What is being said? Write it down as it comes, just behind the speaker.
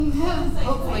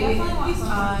Hopefully.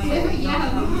 Yeah,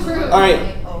 true. All right.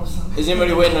 Is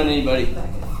anybody waiting on anybody?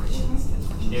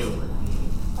 No.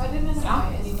 I didn't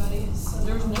invite anybody, so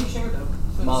there's no chair though.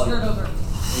 So Molly. skirt over. Are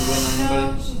you waiting on No,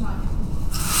 anybody? she's not.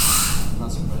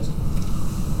 Not surprised.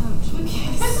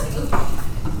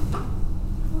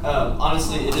 Oh,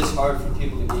 Honestly, it is hard for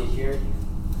people to get here.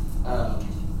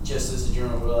 Just as a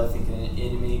general rule, I think an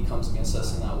enemy comes against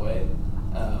us in that way.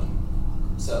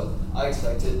 So I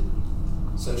expect it.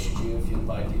 So should you if you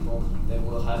invite people. They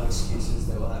will have excuses.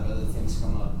 They will have other things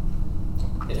come up.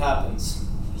 It happens.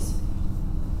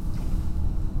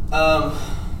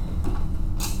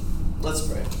 Let's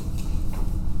pray.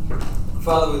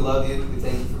 Father, we love you. We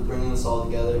thank you for bringing us all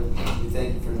together. We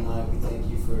thank you for tonight. We thank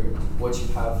you for what you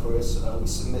have for us. We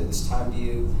submit this time to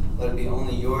you. Let it be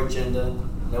only your agenda,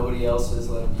 nobody else's.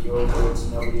 Let it be your words,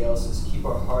 nobody else's. Keep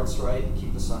our hearts right.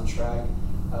 Keep us on track.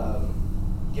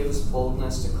 Give us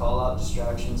boldness to call out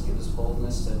distractions. Give us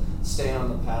boldness to stay on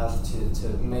the path, to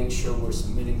make sure we're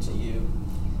submitting to you.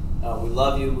 We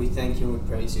love you. We thank you. And we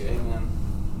praise you. Amen.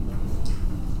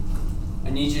 I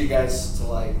need you guys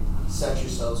to set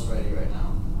yourselves ready right now.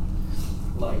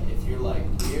 If you're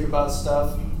weird about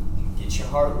stuff, get your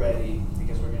heart ready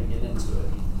because we're going to get into it.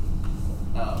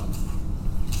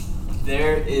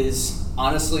 There is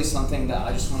honestly something that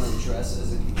I just want to address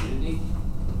as a community.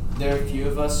 There are a few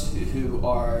of us who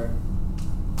are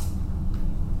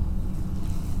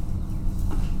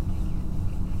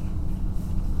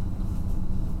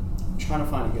I'm trying to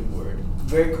find a good word.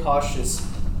 Very cautious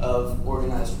of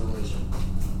organized religion.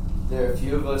 There are a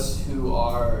few of us who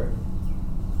are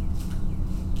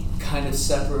kind of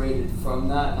separated from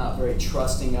that, not very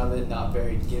trusting of it, not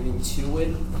very giving to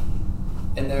it.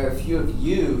 And there are a few of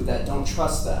you that don't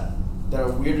trust that are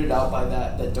weirded out by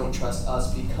that don't trust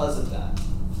us because of that.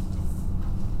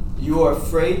 You are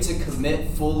afraid to commit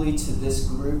fully to this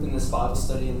group and this Bible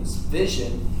study and this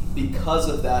vision because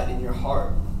of that in your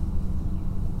heart.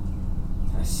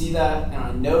 And I see that and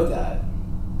I know that,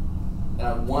 and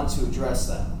I want to address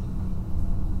that.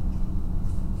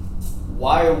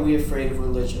 Why are we afraid of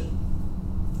religion?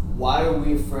 Why are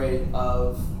we afraid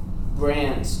of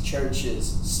brands, churches,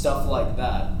 stuff like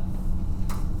that?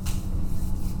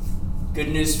 Good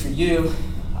news for you,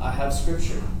 I have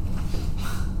scripture.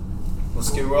 Let's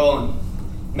get rolling.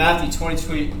 Matthew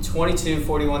 22,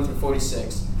 41 through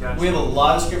 46. Gotcha. We have a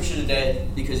lot of scripture today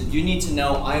because you need to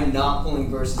know I am not pulling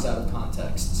verses out of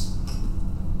contexts.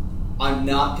 I'm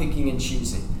not picking and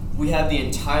choosing. We have the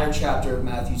entire chapter of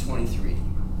Matthew 23.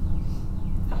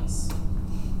 Nice.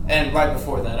 And right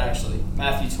before that, actually,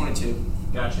 Matthew 22.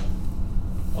 Gotcha.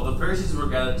 While the Pharisees were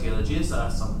gathered together, Jesus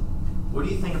asked them, "What do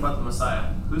you think about the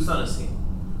Messiah? Whose son is he?"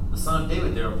 "The son of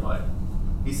David," they replied.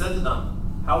 He said to them,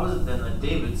 "How is it then that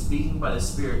David, speaking by the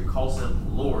Spirit, calls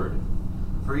him Lord?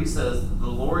 For he says, 'The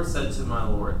Lord said to my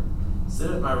Lord, sit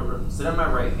at my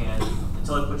right hand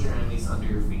until I put your enemies under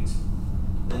your feet.'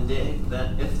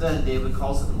 If then David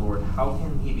calls him Lord, how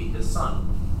can he be his son?"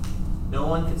 No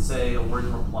one could say a word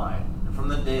in reply, and from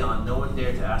that day on, no one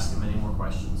dared to ask him any more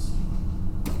questions.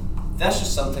 That's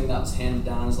just something that was handed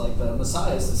down as the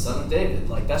Messiah is the son of David.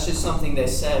 That's just something they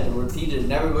said and repeated,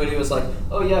 and everybody was like,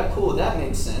 "Oh yeah, cool, that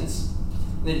makes sense."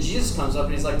 And then Jesus comes up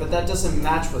and he's like, "But that doesn't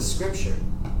match with Scripture."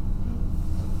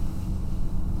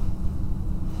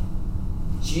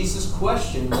 Jesus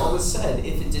questioned what was said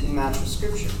if it didn't match with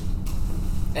Scripture.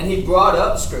 And he brought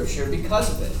up Scripture because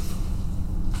of it.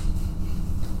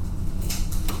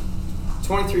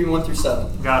 23, 1 through 7.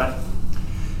 Got it.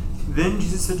 Then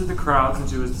Jesus said to the crowds and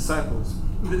to his disciples,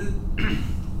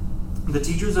 The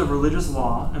teachers of religious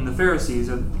law and the Pharisees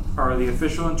are the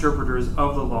official interpreters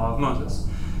of the law of Moses.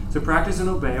 So practice and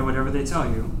obey whatever they tell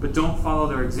you, but don't follow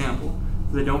their example,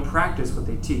 for they don't practice what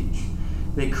they teach.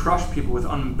 They crush people with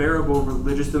unbearable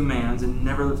religious demands and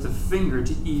never lift a finger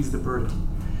to ease the burden.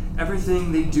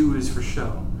 Everything they do is for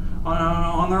show.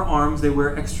 On their arms they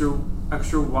wear extra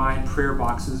wide prayer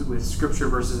boxes with scripture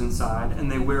verses inside,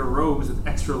 and they wear robes with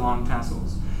extra long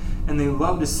tassels. And they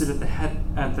love to sit at the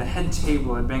head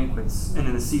table at banquets and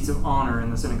in the seats of honor in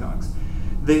the synagogues.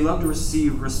 They love to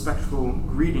receive respectful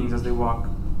greetings as they walk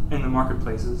in the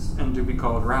marketplaces and to be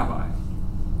called rabbi.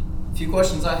 A few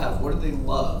questions I have. What do they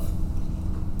love?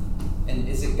 And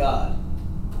is it God?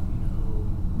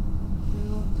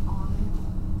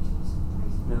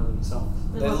 No, themselves.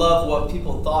 They love what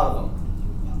people thought of them.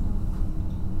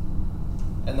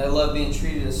 And they love being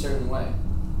treated a certain way.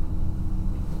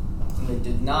 And they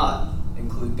did not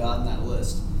include God in that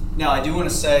list. Now, I do want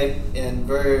to say in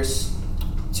verse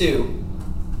 2,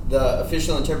 the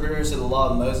official interpreters of the law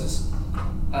of Moses,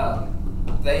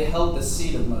 they held the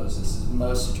seat of Moses in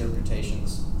most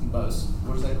interpretations.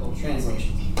 what is that called?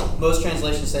 Translation. Most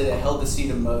translations say they held the seat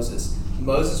of Moses.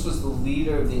 Moses was the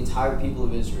leader of the entire people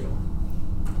of Israel.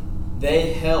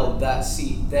 They held that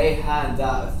seat. They had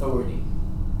that authority.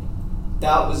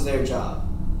 That was their job.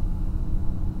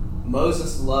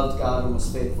 Moses loved God and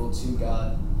was faithful to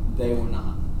God. They were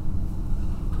not.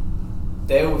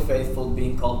 They were faithful to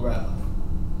being called rabbi.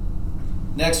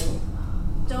 Next one.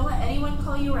 Don't let anyone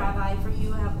call you rabbi, for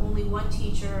you have only one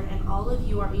teacher, and all of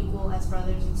you are equal as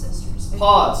brothers and sisters.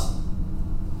 Pause.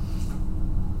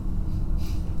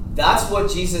 That's what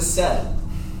Jesus said.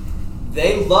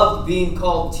 They loved being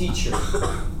called teacher.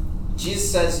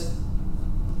 Jesus says,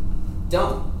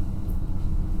 don't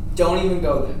even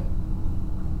go there.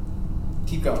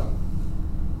 Keep going.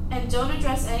 And don't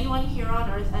address anyone here on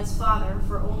earth as Father,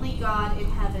 for only God in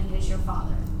heaven is your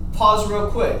Father. Pause real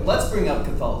quick. Let's bring up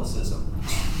Catholicism.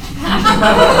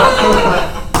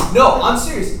 No, I'm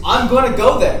serious. I'm going to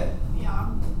go there. Yeah.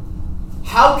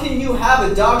 How can you have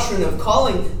a doctrine of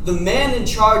calling the man in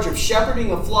charge of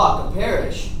shepherding a flock, a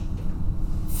parish,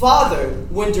 Father,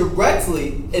 when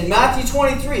directly in Matthew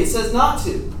 23 it says not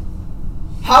to?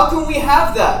 How can we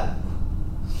have that?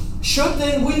 Should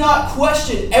then we not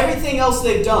question everything else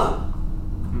they've done?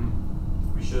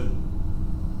 We should.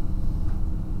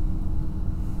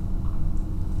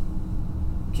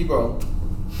 Keep rolling.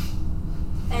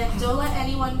 And don't let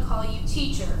anyone call you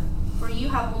teacher, for you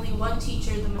have only one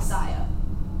teacher, the Messiah.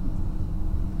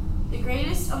 The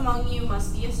greatest among you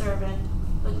must be a servant,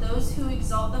 but those who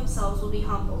exalt themselves will be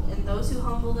humbled, and those who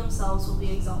humble themselves will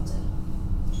be exalted.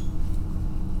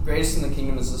 Greatest in the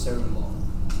kingdom is the servant of all.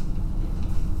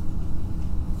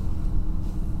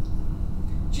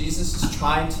 Jesus is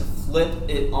trying to flip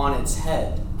it on its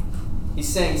head. He's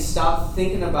saying, stop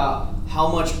thinking about how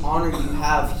much honor you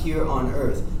have here on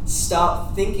earth.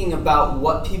 Stop thinking about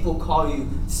what people call you.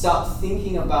 Stop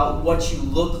thinking about what you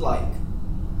look like.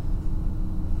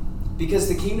 Because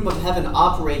the kingdom of heaven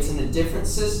operates in a different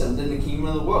system than the kingdom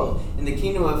of the world. In the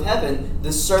kingdom of heaven,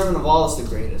 the servant of all is the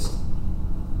greatest.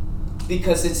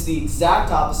 Because it's the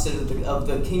exact opposite of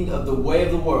the way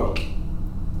of the world.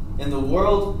 In the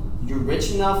world, you're rich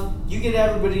enough, you get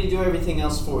everybody to do everything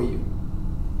else for you.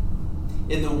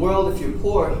 In the world, if you're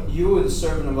poor, you are the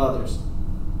servant of others.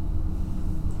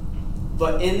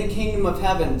 But in the kingdom of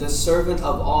heaven, the servant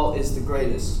of all is the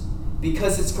greatest.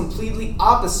 Because it's completely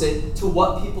opposite to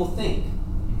what people think.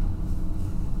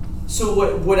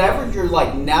 So whatever your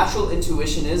natural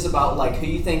intuition is about who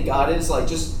you think God is,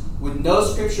 just with no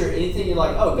scripture or anything, you're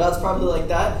like, oh, God's probably like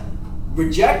that.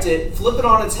 Reject it, flip it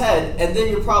on its head, and then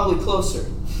you're probably closer.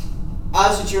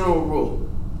 As a general rule.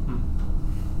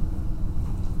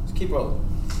 Let's keep rolling.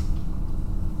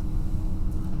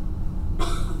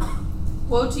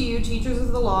 Woe to you, teachers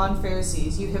of the law and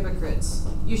Pharisees, you hypocrites!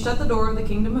 You shut the door of the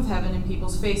kingdom of heaven in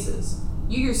people's faces.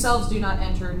 You yourselves do not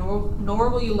enter, nor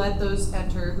will you let those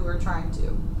enter who are trying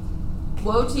to.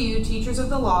 Woe to you, teachers of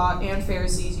the law and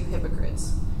Pharisees, you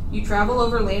hypocrites! You travel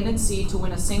over land and sea to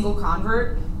win a single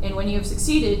convert, and when you have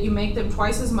succeeded, you make them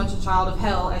twice as much a child of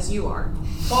hell as you are.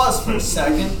 Pause for a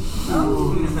second.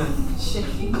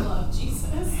 Shaking love,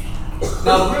 Jesus.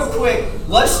 Now, real quick,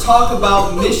 let's talk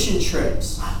about mission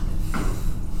trips.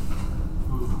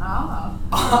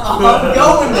 I'm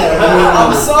going there.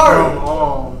 I'm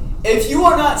sorry. If you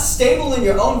are not stable in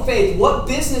your own faith, what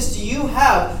business do you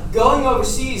have going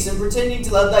overseas and pretending to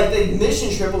the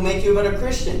mission trip will make you a better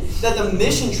Christian? That the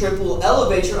mission trip will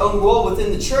elevate your own role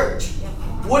within the church?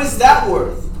 What is that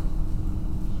worth?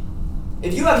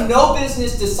 If you have no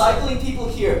business discipling people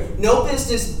here, no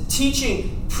business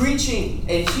teaching, preaching,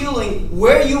 and healing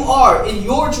where you are in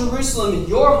your Jerusalem, in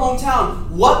your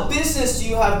hometown, what business do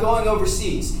you have going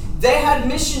overseas? They had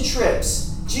mission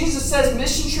trips. Jesus says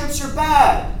mission trips are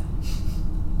bad.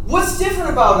 What's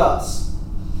different about us?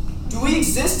 Do we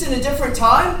exist in a different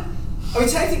time? I mean,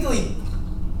 technically,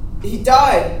 he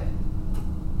died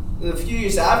a few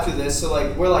years after this, so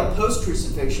we're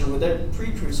post-crucifixion, they're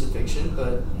pre-crucifixion,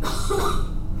 but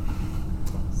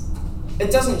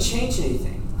it doesn't change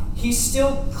anything. He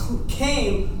still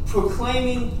came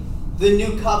proclaiming the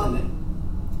new covenant.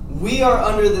 We are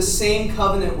under the same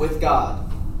covenant with God.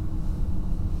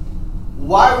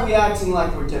 Why are we acting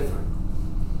like we're different?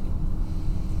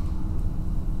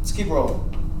 Let's keep rolling.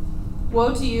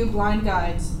 Woe to you, blind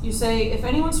guides! You say, if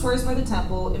anyone swears by the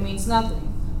temple, it means nothing.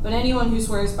 But anyone who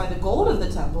swears by the gold of the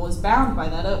temple is bound by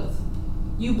that oath.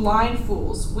 You blind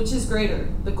fools, which is greater,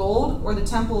 the gold or the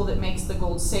temple that makes the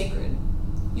gold sacred?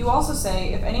 You also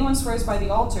say, if anyone swears by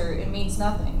the altar, it means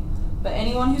nothing. But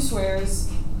anyone who swears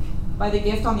by the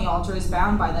gift on the altar is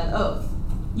bound by that oath.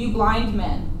 You blind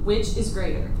men, which is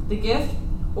greater, the gift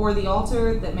or the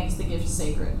altar that makes the gift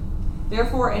sacred?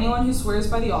 Therefore, anyone who swears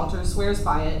by the altar swears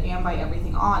by it and by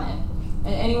everything on it.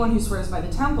 And anyone who swears by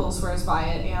the temple swears by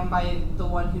it and by the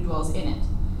one who dwells in it.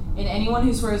 And anyone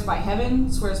who swears by heaven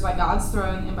swears by God's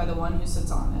throne and by the one who sits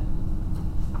on it.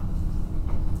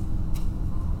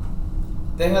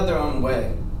 They had their own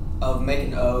way of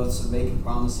making oaths, of making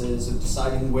promises, of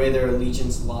deciding where their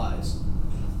allegiance lies.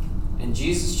 And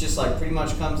Jesus just like pretty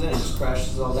much comes in and just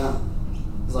crashes it all down.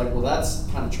 He's like, well, that's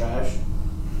kind of trash.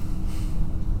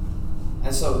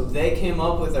 And so they came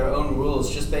up with their own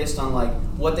rules just based on like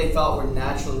what they thought were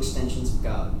natural extensions of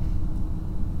God.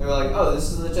 They were like, oh,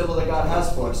 this is the temple that God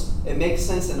has for us. It makes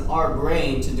sense in our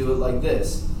brain to do it like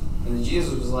this. And then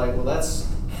Jesus was like, well, that's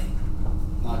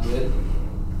not good.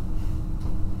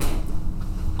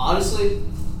 Honestly,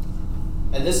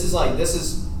 and this is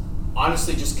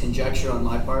honestly just conjecture on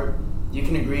my part. You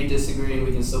can agree, disagree, and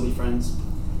we can still be friends.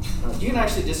 You can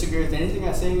actually disagree with anything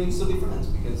I say, and we can still be friends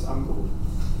because I'm cool.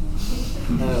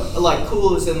 Like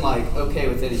cool as in like okay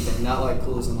with anything, not like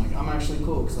cool as in like I'm actually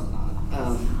cool because I'm not.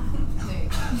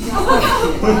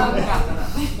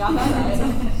 Got that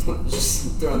right.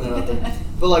 Just throwing that out there.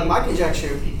 But like my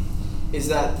conjecture is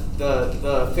that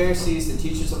the Pharisees, the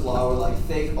teachers of law, were like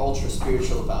fake ultra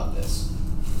spiritual about this.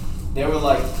 They were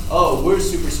like, oh, we're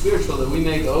super spiritual that we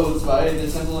make oaths by the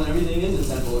temple and everything in the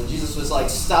temple. And Jesus was like,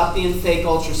 stop being fake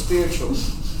ultra spiritual.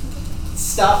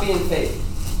 Stop being fake.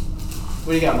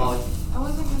 What do you got, Molly? I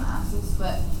wasn't going to ask this,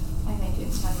 but I think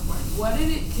it's kind of important. What did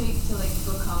it take to like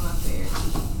become a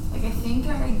Pharisee? Like I think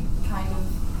I kind of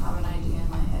have an idea in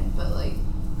my head, but like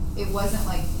it wasn't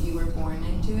like you were born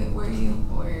into it, were you?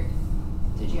 Or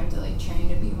did you have to like train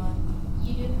to be one?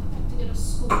 You didn't have to go to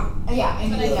school. Yeah, I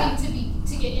But knew I that. think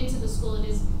to get into the school, it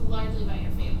is largely by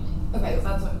your family. Okay, so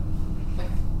that's what. Okay,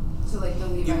 so like the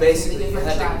Levites. You and basically the you different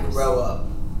had tribes. to grow up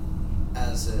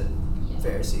as a Yeah.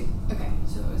 Pharisee. Okay,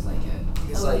 so it was like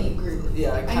It's a elite group.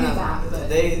 Yeah, I knew that, but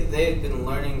they had been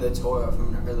learning the Torah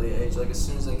from an early age. Like as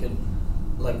soon as they could,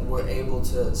 like were able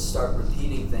to start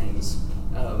repeating things.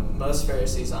 Most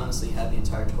Pharisees honestly had the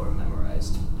entire Torah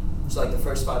memorized. It's like the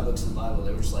first 5 books of the Bible.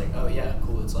 They were just like, oh yeah,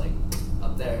 cool. It's like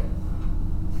up there.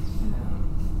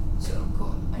 So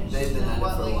cool. I just they've been didn't know at it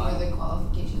what for a like while. were the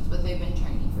qualifications, but they've been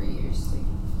training for years. Like,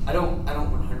 I don't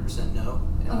 100% know,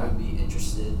 and I would be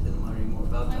interested in learning more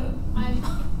about that. I'm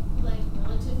like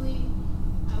relatively,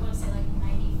 I want to say like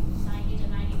 90 to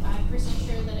 95%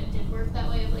 sure that it did work that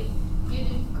way. Of like you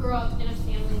did grow up in a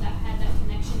family that had that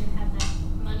connection and had that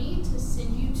money to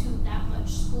send you to that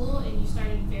much school, and you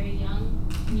started very young,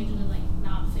 and you had to like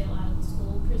not fail out of the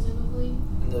school presumably.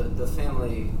 And the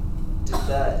family did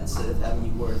that instead of having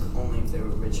you work only if they were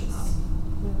rich enough.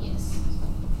 Yes.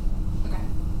 okay.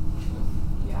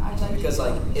 Yeah, I'd like Because to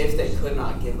like if they could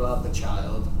not give up a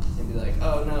child and be like,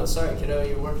 oh no, sorry kiddo,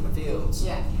 you're working the fields.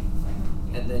 Yeah.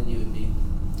 And then you would be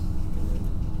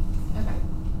Okay.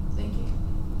 Thank you.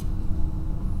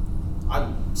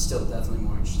 I'm still definitely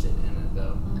more interested in it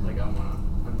though. Mhm. Like I want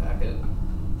to unpack it,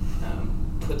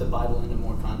 put the Bible into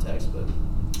more context. But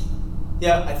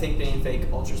yeah, I think being fake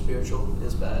ultra spiritual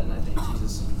is bad, and I think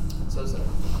Jesus says that.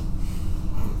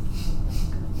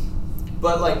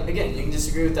 But like again, you can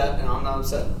disagree with that, and I'm not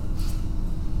upset.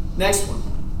 Next one.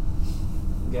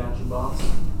 Gotcha, boss.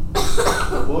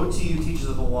 Woe to you, teachers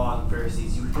of the law and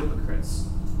Pharisees, you hypocrites!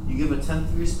 You give a tenth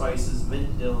of your spices,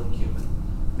 mint, dill, and cumin,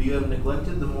 but you have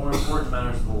neglected the more important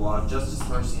matters of the law, justice,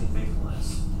 mercy, and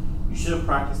faithfulness. You should have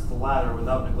practiced the latter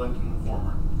without neglecting the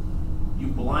former. You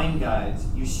blind guides,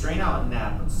 you strain out a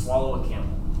gnat but swallow a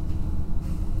camel.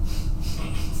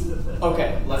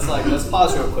 Okay, let's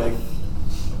pause real quick.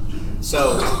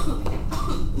 So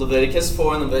Leviticus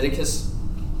 4 and Leviticus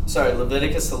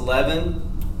 11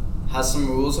 has some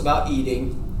rules about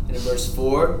eating. And in verse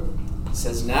 4, it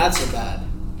says gnats are bad.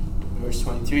 In verse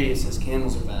 23, it says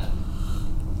camels are bad.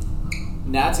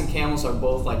 Gnats and camels are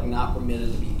both like not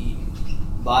permitted to be eaten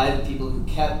by the people who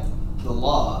kept the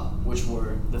law, which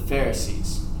were the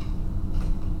Pharisees.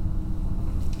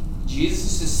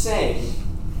 Jesus is saying,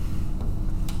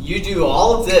 you do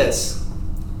all of this.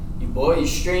 You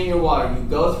strain your water. You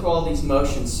go through all these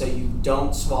motions so you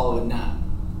don't swallow a gnat.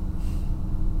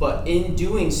 But in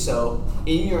doing so,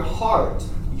 in your heart,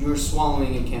 you're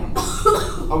swallowing a camel.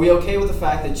 Are we okay with the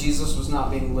fact that Jesus was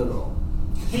not being literal?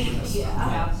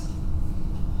 Yeah.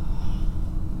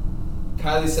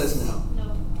 Kylie says no.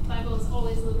 No, Bible is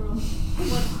always literal.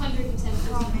 110%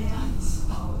 of the time.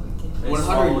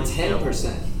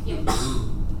 110%. Yep.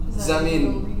 Does that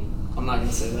mean... I'm not going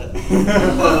to say that.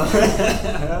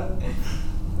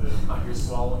 You're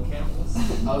swallowing camels. I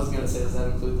was going to say, does that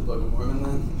include the Book of Mormon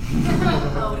then?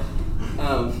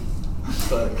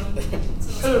 But...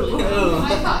 I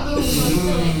thought you were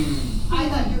going to I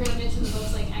thought you were going to mention the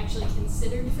books like actually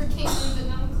considered for canon but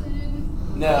not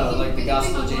included. No, like the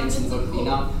Gospel of James and the Book of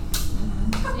Enoch.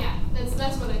 Yeah,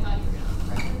 that's what I thought you were going to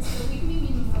reference. So we can be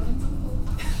meaning Mormons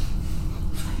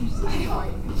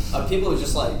and People have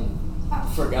just like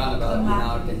forgotten about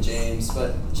Enoch and James,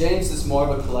 but James is more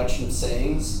of a collection of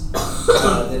sayings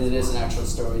than it is an actual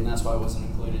story, and that's why it wasn't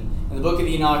included. And the Book of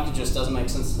Enoch, it just doesn't make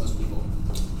sense to most people.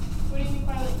 What do you mean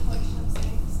by like collection of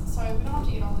sayings? Sorry, we don't have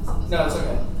to get all this in this. No, it's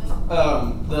okay.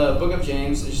 The Book of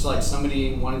James is just like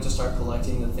somebody wanted to start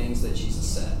collecting the things that Jesus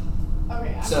said.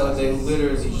 Okay. So they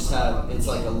literally just have, it's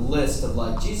like a list of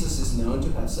like, Jesus is known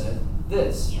to have said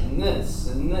this and this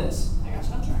and this. I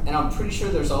gotcha, I'm sure. And I'm pretty sure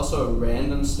there's also a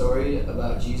random story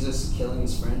about Jesus killing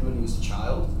his friend when he was a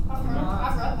child. I've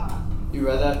read that. You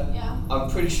read that? Yeah. I'm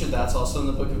pretty sure that's also in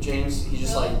the Book of James. He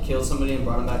just like killed somebody and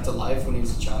brought him back to life when he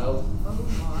was a child. Oh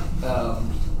my.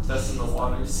 Testing the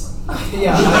waters.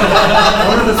 Yeah.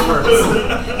 How does this work?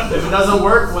 If it doesn't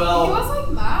work, He well, was like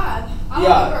mad. I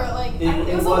Yeah, remember like it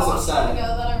it was was a long upsetting. time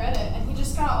ago that I read it, and he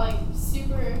just got like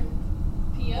super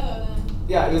PO'd and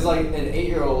yeah, it was like an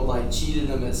 8-year-old like cheated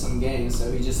him at some game,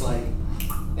 so he just like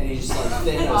Thanos snapped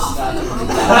him.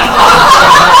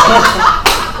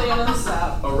 Thanos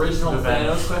snap. Original The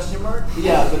Thanos. Thanos question mark?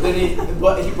 Yeah, but then he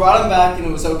brought him back and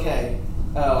it was okay.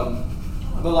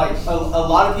 But like a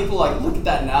lot of people like look at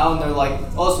that now and they're like,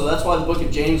 oh, so that's why the Book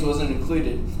of James wasn't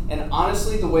included. And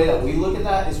honestly, the way that we look at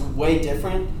that is way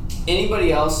different.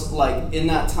 Anybody else like in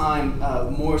that time,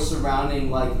 more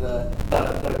surrounding like the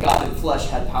God in flesh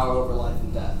had power over life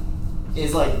and death,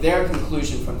 is like their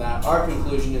conclusion from that. Our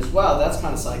conclusion is, wow, that's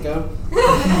kind of psycho.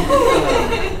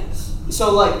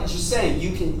 So like just saying,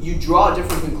 you draw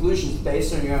different conclusions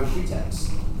based on your own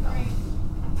pretext. right.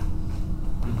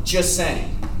 Just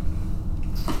saying.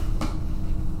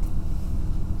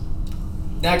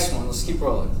 Next one, let's keep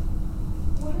rolling.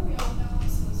 What are we on now? I'm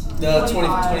so sorry. The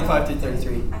 25 through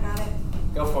 33. I got it.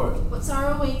 Go for it. What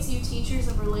sorrow awaits you, teachers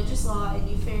of religious law, and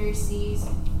you Pharisees,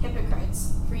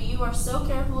 hypocrites! For you are so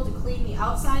careful to clean the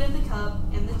outside of the cup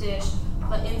and the dish,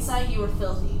 but inside you are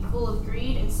filthy, full of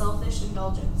greed and selfish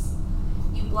indulgence.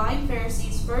 You blind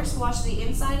Pharisees, first wash the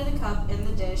inside of the cup and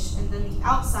the dish, and then the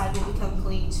outside will become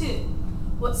clean too.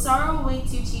 What sorrow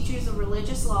awaits you, teachers of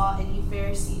religious law, and you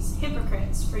Pharisees,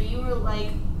 hypocrites! For you are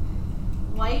like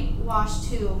whitewashed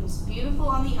tombs, beautiful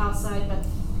on the outside,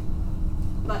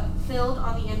 but filled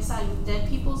on the inside with dead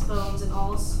people's bones and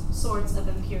all sorts of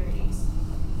impurities.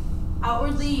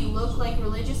 Outwardly you look like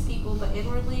religious people, but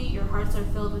inwardly your hearts are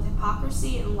filled with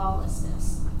hypocrisy and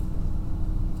lawlessness.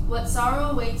 What sorrow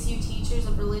awaits you, teachers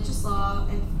of religious law,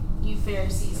 and you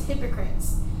Pharisees,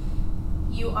 hypocrites!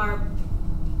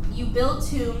 You build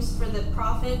tombs for the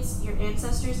prophets your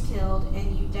ancestors killed,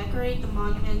 and you decorate the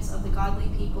monuments of the godly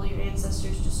people your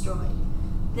ancestors destroyed.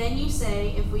 Then you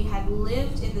say, if we had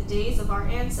lived in the days of our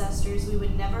ancestors, we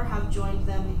would never have joined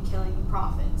them in killing the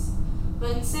prophets.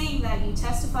 But in saying that, you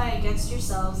testify against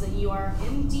yourselves that you are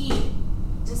indeed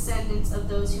descendants of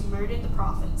those who murdered the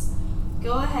prophets.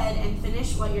 Go ahead and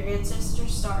finish what your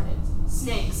ancestors started.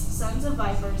 Snakes, sons of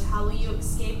vipers, how will you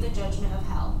escape the judgment of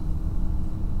hell?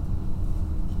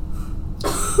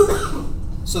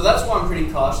 So that's why I'm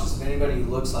pretty cautious of anybody who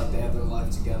looks like they have their life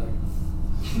together.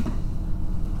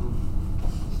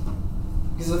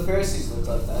 Because the Pharisees looked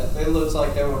like that. They looked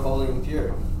like they were holy and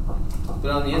pure.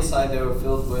 But on the inside, they were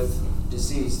filled with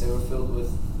disease. They were filled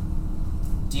with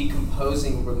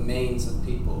decomposing remains of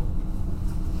people.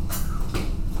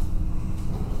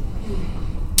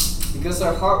 Because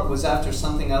their heart was after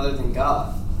something other than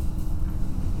God.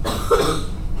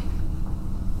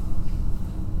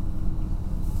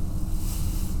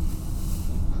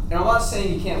 And I'm not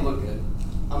saying you can't look good.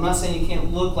 I'm not saying you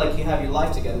can't look like you have your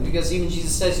life together, because even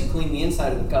Jesus says you clean the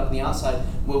inside of the cup and the outside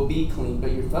will be clean,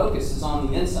 but your focus is on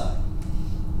the inside.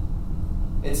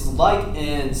 It's like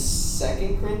in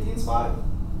 2 Corinthians 5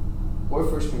 or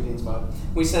 1 Corinthians 5.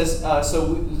 He says,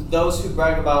 those who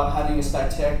brag about having a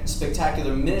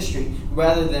spectacular ministry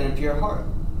rather than a pure heart.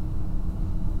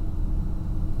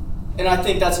 And I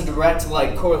think that's a direct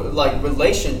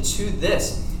relation to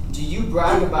this. Do you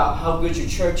brag about how good your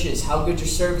church is, how good your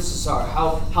services are,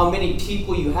 how many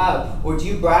people you have? Or do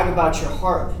you brag about your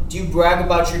heart? Do you brag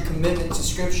about your commitment to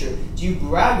Scripture? Do you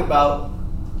brag about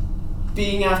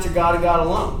being after God and God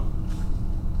alone?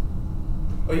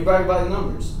 Or you brag about the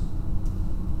numbers?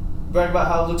 You brag about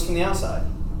how it looks from the outside?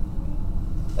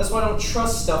 That's why I don't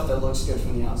trust stuff that looks good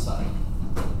from the outside.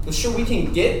 But sure, we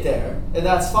can get there, and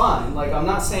that's fine. Like, I'm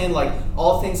not saying like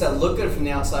all things that look good from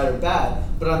the outside are bad,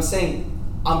 but I'm saying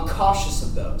I'm cautious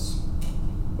of those.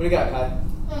 What do you got, Kai?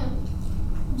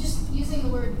 Just using the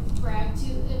word brag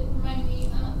too, it reminded me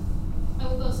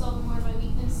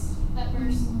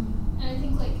verse. And I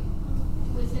think like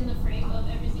within the frame of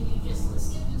everything you just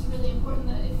listed, it's really important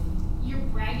that if you're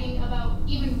bragging about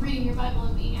even reading your Bible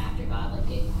and being after God, like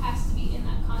it has to be in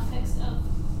that context of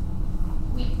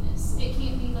weakness. It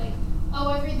can't be like, oh,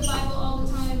 I read the Bible all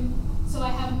the time, so I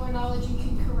have more knowledge and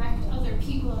can correct other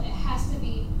people. It has to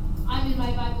be, I'm in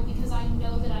my Bible because I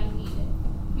know that I need it.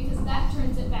 Because that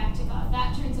turns it back to God.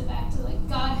 That turns it back to like,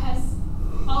 God has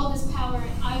all this power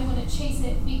and I want to chase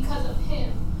it because of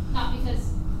Him, not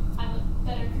because I'm a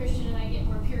better Christian and I get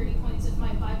more purity points if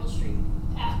my Bible streak,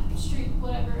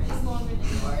 whatever, is longer than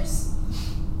yours.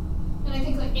 And I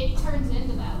think like it turns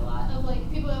into that a lot of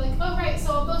like, people are like, oh right,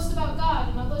 so I'll boast about God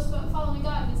and I'll boast about following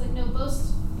God. And it's like, no,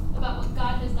 boast about what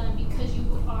God has done because you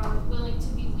are willing to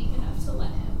be weak enough to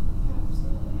let Him.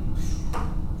 Absolutely.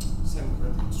 2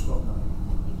 Corinthians 12:9.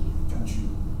 Got you.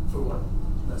 For what?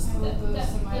 That's I will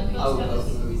boast in my that- weakness. I would boast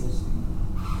in my weakness.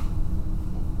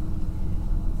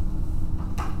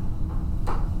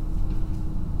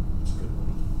 That's a good one.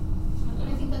 And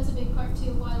I think that's a big part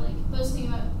too, why like boasting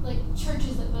about like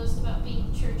churches that boast about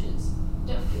being churches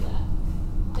don't do that.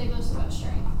 They boast about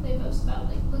strength. They boast about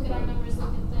like, look at our numbers,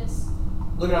 look at this.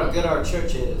 Look at how good our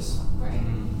church is. Right.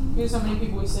 Here's how many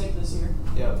people we saved this year.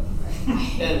 Yep.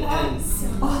 And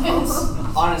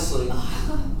honestly,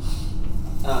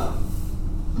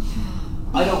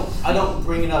 I don't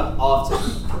bring it up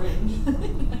often, Cringe.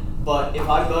 but if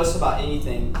I boast about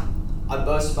anything, I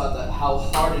boast about how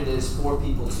hard it is for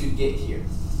people to get here.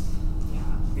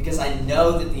 Because I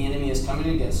know that the enemy is coming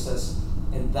against us,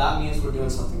 and that means we're doing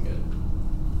something good.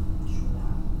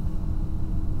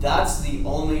 That's the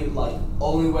only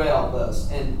way I'll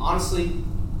boast. And honestly,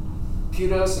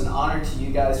 kudos and honor to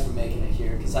you guys for making it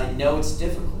here, because I know it's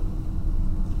difficult.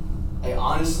 I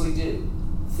honestly do.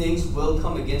 Things will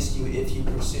come against you if you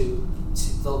pursue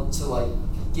to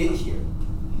get here.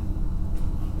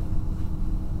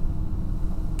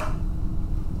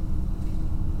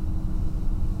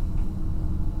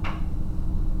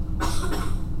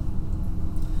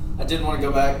 I did want to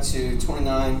go back to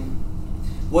 29.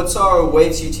 What sorrow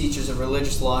awaits you, teachers of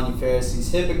religious law, and you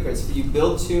Pharisees, hypocrites, for you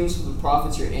build tombs for the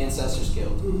prophets your ancestors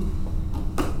killed.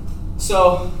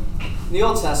 So, in the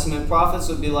Old Testament, prophets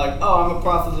would be like, oh, I'm a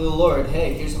prophet of the Lord.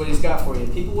 Hey, here's what He's got for you.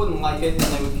 People wouldn't like it, and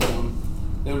they would kill him.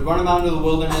 They would run them out into the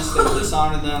wilderness. They would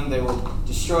dishonor them. They would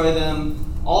destroy them.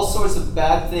 All sorts of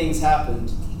bad things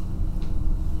happened.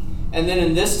 And then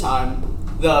in this time,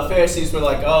 the Pharisees were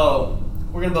like, oh,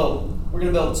 we're going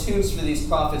to build tombs for these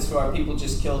prophets who our people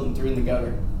just killed and threw in the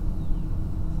gutter.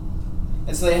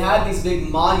 And so they had these big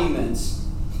monuments,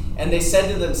 and they said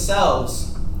to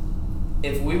themselves,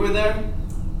 if we were there,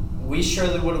 we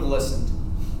surely would have listened.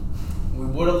 We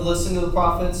would have listened to the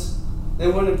prophets. They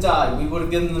wouldn't have died. We would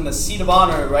have given them a seat of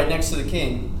honor right next to the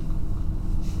king.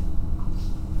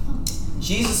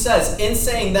 Jesus says, in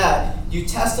saying that, you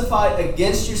testify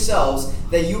against yourselves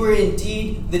that you are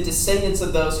indeed the descendants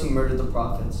of those who murdered the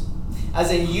prophets. As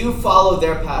in, you follow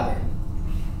their pattern.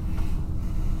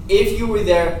 If you were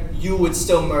there, you would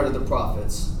still murder the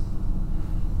prophets.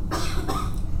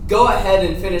 Go ahead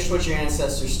and finish what your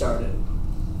ancestors started.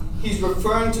 He's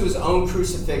referring to his own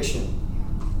crucifixion.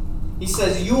 He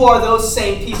says, you are those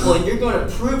same people, and you're going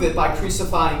to prove it by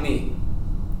crucifying me.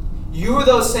 You are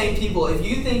those same people. If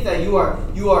you think that you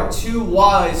are too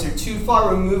wise or too far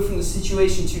removed from the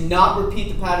situation to not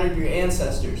repeat the pattern of your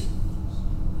ancestors,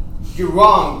 you're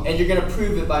wrong, and you're going to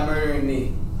prove it by murdering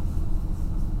me.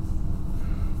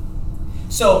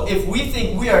 So if we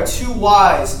think we are too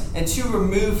wise and too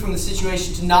removed from the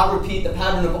situation to not repeat the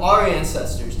pattern of our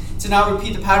ancestors, to not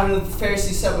repeat the pattern that the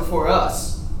Pharisees set before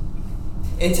us,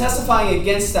 in testifying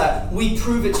against that, we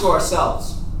prove it to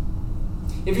ourselves.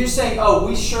 If you're saying, oh,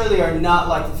 we surely are not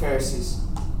like the Pharisees,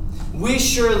 we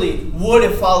surely would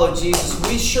have followed Jesus,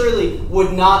 we surely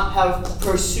would not have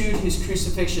pursued his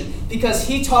crucifixion, because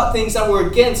he taught things that were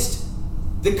against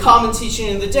the common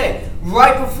teaching of the day.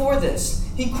 Right before this,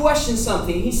 he questioned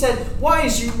something. He said, why are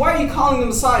you calling the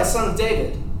Messiah son of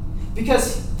David?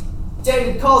 Because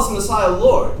David calls the Messiah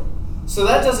Lord. So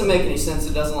that doesn't make any sense.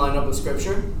 It doesn't line up with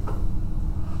Scripture.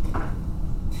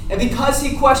 And because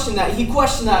he questioned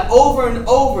that over and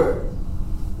over,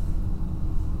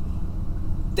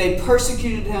 they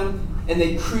persecuted him and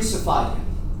they crucified him.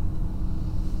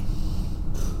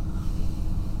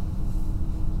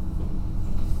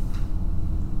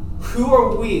 Who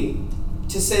are we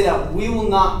to say that we will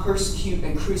not persecute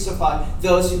and crucify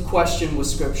those who question with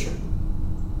Scripture?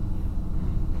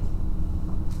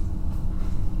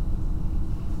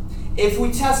 If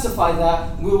we testify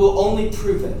that, we will only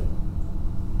prove it.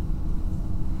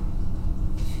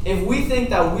 If we think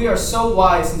that we are so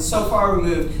wise and so far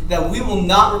removed that we will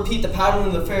not repeat the pattern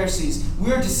of the Pharisees,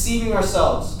 we are deceiving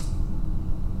ourselves.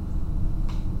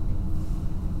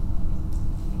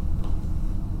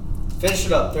 Finish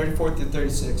it up, 34 through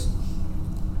 36.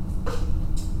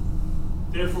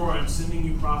 Therefore I am sending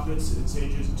you prophets and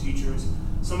sages and teachers.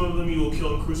 Some of them you will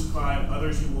kill and crucify,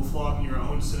 others you will flog in your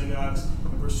own synagogues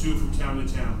and pursue from town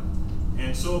to town.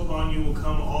 And so upon you will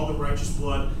come all the righteous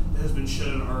blood that has been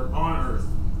shed on earth,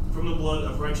 from the blood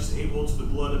of righteous Abel to the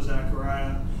blood of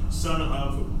Zechariah, son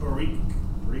of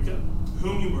Berechiah,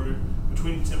 whom you murdered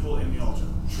between the temple and the altar.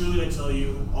 Truly I tell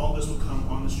you, all this will come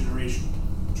on this generation.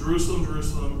 Jerusalem,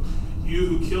 Jerusalem, you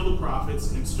who kill the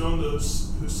prophets and stone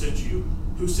those who sent to you,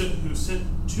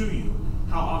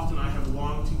 how often I have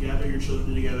longed to gather your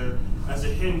children together, as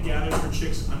a hen gathers her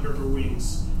chicks under her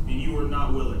wings, and you were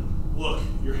not willing. Look,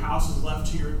 your house is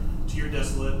left to your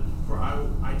desolate, for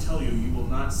I tell you, you will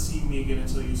not see me again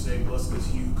until you say, blessed is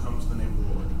he who comes in the name of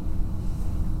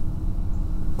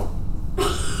the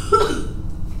Lord.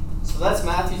 So that's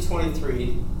Matthew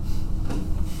 23.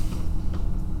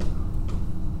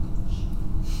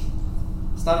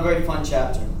 It's not a very fun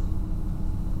chapter.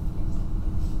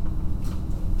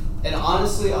 And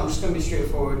honestly, I'm just going to be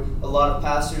straightforward. A lot of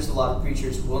pastors, a lot of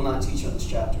preachers will not teach on this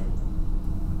chapter.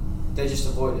 They just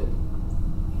avoid it.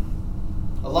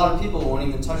 A lot of people won't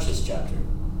even touch this chapter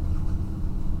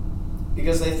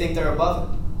because they think they're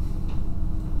above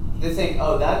it. They think,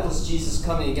 oh, that was Jesus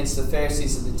coming against the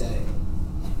Pharisees of the day.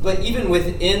 But even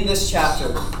within this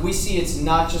chapter, we see it's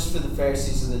not just for the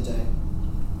Pharisees of the day.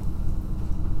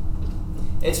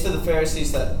 It's for the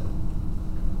Pharisees that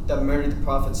murdered the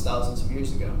prophets thousands of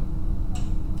years ago.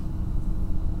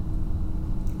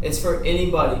 It's for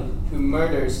anybody who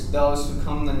murders those who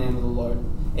come in the name of the Lord.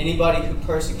 Anybody who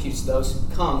persecutes those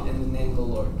who come in the name of the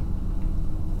Lord.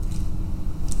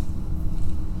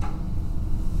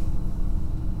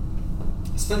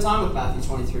 Spend time with Matthew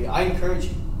 23. I encourage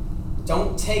you.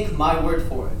 Don't take my word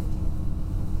for it.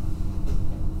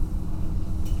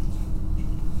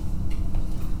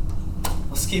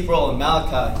 Let's keep rolling.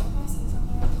 Malachi. Can I say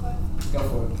something real quick? Go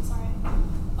for it. Sorry.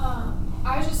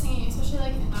 I was just thinking, especially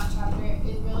like in that chapter,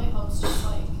 it really helps just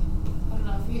like, I don't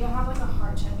know, for you to have like a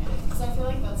heart check in it. Because I feel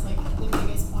like that's like the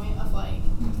biggest point of like,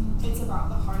 it's about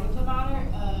the heart of the matter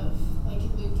of, like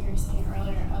Luke, you were saying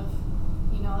earlier, of,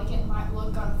 you know, like it might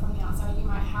look good from the outside. You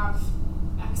might have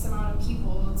X amount of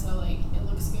people, and so like it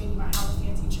looks good. You might have a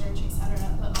fancy church,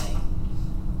 etc. But like,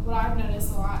 what I've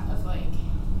noticed a lot of like,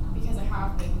 because I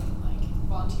have been like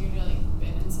volunteered or like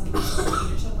been in some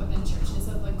leadership within churches,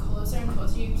 of like closer and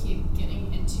closer you keep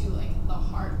getting into like the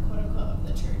heart, quote unquote, of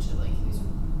the church, of like who's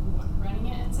running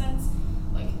it in a sense.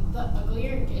 Like the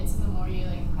uglier it gets, and the more you're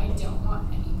like, I don't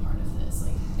want any part of this,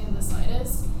 like in the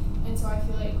slightest. And so I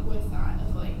feel like with that,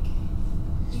 of like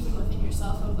even within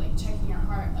yourself, of like checking your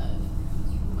heart of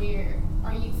where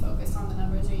are you focused on the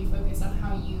numbers, are you focused on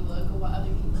how you look or what other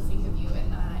people think of you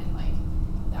in that, and like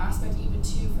the aspect even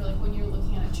too for like when you're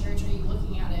looking at a church, are you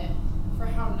looking at it for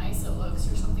how nice it looks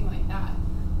or something like that,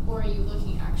 or are you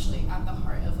looking actually at the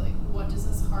heart of like what does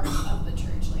this heart of the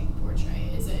church like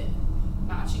portray? Is it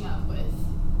matching up with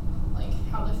like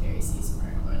how the Pharisees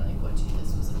were, or like what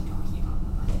Jesus was like talking about?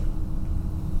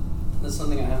 That's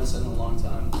something I haven't said in a long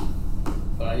time.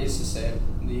 But I used to say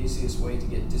the easiest way to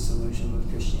get disillusioned with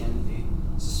Christianity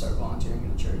is to start volunteering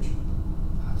in a church.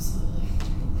 Absolutely.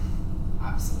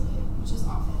 Absolutely. Which is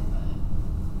awful,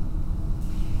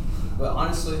 But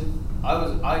honestly,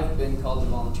 I've been called to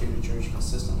volunteer to church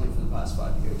consistently for the past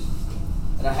 5 years.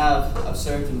 And I've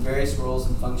served in various roles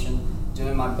and functions,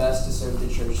 doing my best to serve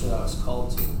the church that I was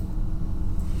called to.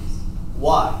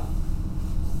 Why?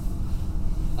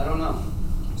 I don't know.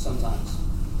 Sometimes.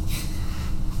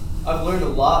 I've learned a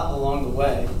lot along the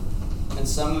way, and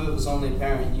some of it was only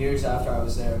apparent years after I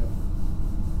was there.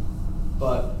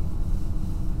 But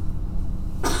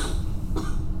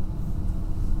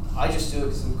I just do it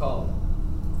because I'm called.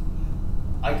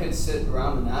 I could sit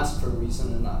around and ask for a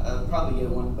reason, and I'd probably get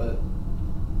one, but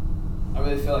I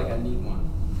really feel like I need one.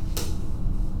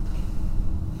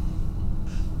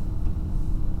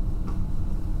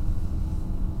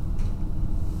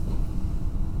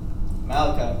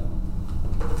 Malachi.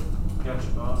 Gotcha,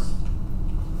 boss.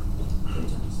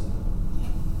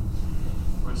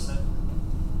 Where's it?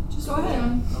 Just go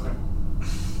ahead. Okay.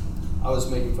 I was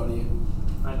making fun of you.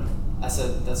 I know. I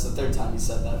said that's the third time you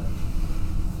said that.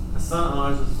 A son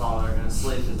honors his father, and a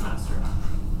slave his master.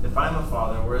 If I am a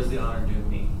father, where is the honor due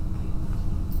me?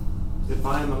 If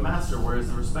I am a master, where is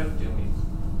the respect due me?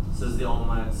 Says the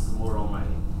Almighty, says the Lord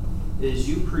Almighty. It is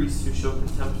you priests who show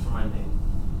contempt for my name.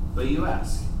 But you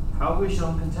ask, how have we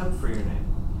shown contempt for your name?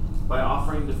 by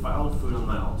offering defiled food on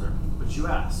my altar. But you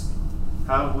ask,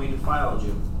 how have we defiled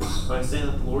you? By saying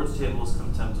that the Lord's table is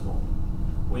contemptible.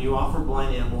 When you offer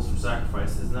blind animals for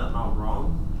sacrifice, isn't that not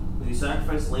wrong? When you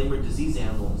sacrifice lame or diseased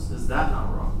animals, is that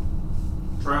not wrong?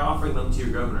 Try offering them to your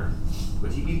governor.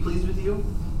 Would he be pleased with you?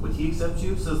 Would he accept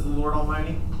you, says the Lord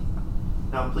Almighty?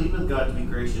 Now plead with God to be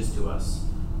gracious to us.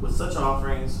 With such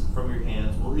offerings from your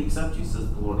hands, will he accept you, says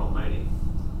the Lord Almighty?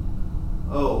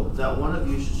 Oh, that one of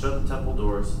you should shut the temple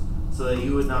doors, so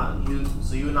you would not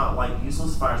light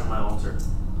useless fires on my altar.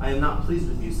 I am not pleased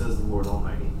with you, says the Lord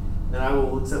Almighty, and I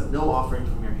will accept no offering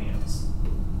from your hands.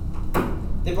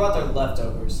 They brought their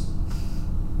leftovers.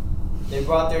 They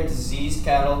brought their diseased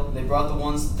cattle. They brought the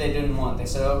ones that they didn't want. They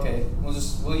said, okay, we'll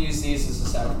use these as a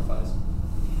sacrifice.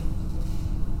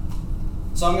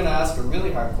 So I'm going to ask a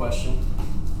really hard question.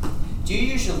 Do you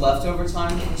use your leftover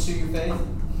time to pursue your faith?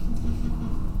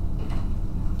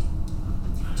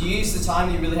 Do you use the time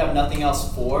that you really have nothing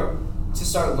else for to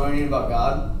start learning about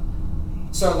God?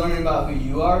 Start learning about who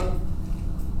you are?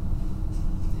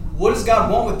 What does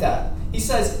God want with that? He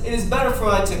says, it is better for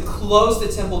I to close the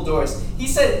temple doors. He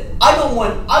said, I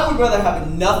would rather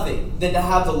have nothing than to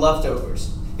have the leftovers.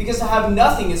 Because to have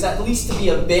nothing is at least to be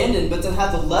abandoned, but to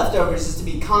have the leftovers is to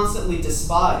be constantly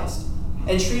despised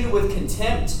and treated with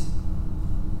contempt.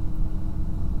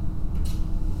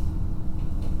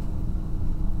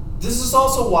 This is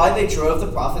also why they drove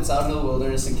the prophets out into the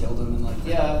wilderness and killed them. And like,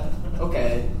 yeah,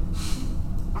 okay.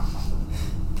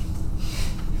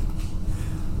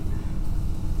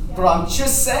 But I'm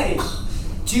just saying,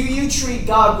 do you treat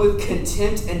God with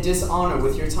contempt and dishonor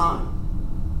with your time?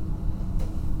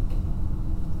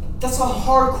 That's a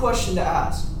hard question to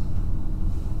ask.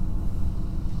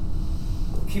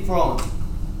 Keep rolling.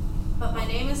 But my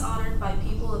name is honored by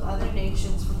people of other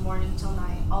nations from morning till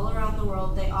night. All around the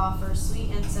world they offer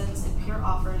sweet incense and pure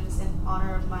offerings in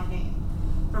honor of my name.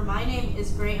 For my name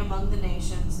is great among the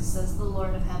nations, says the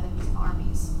Lord of heaven's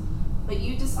armies. But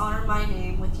you dishonor my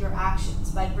name with your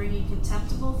actions. By bringing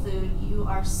contemptible food, you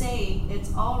are saying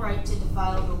it's all right to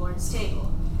defile the Lord's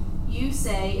table. You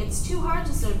say it's too hard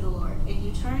to serve the Lord, and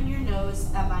you turn your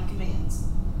nose at my commands,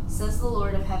 says the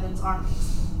Lord of heaven's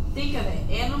armies. Think of it.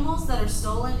 Animals that are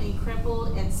stolen and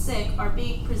crippled and sick are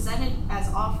being presented as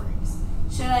offerings.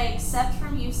 Should I accept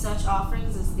from you such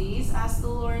offerings as these, asked the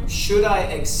Lord? Should I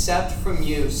accept from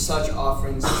you such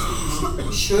offerings as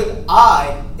these? Should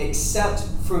I accept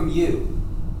from you?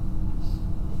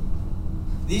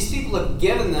 These people have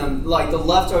given them like the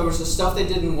leftovers, the stuff they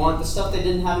didn't want, the stuff they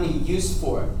didn't have any use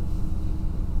for.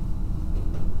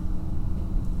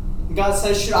 God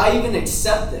says, should I even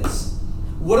accept this?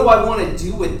 What do I want to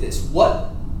do with this?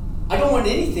 What? I don't want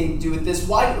anything to do with this.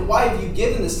 Why have you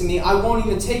given this to me? I won't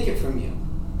even take it from you.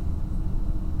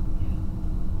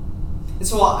 And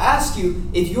so I'll ask you,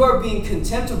 if you are being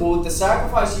contemptible with the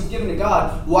sacrifice you've given to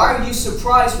God, why are you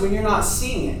surprised when you're not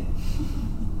seeing it?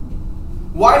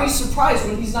 Why are you surprised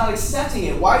when He's not accepting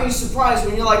it? Why are you surprised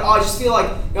when you're like, oh, I just feel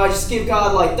like, I just give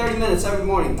God like 30 minutes every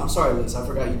morning. I'm sorry, Liz, I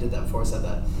forgot you did that before I said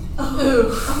that.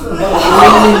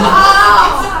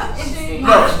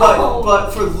 No,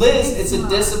 but for Liz, it's a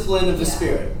discipline of the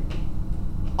Spirit.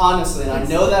 Honestly, and I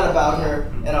know that about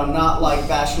her, and I'm not like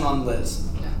bashing on Liz.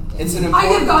 It's an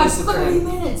important I give God discipline. 30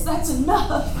 minutes. That's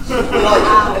enough.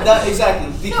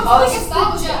 Exactly. No, Because it's the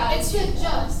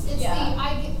just. It's Yeah.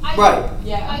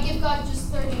 I give God just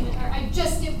 30 minutes, or I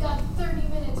just give God 30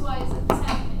 minutes. Why is this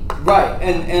happening? right,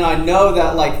 and I know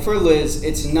that like for Liz,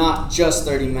 it's not just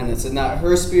 30 minutes, and that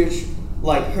her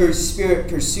spirit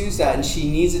pursues that, and she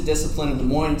needs a discipline in the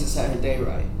morning to set her day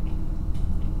right.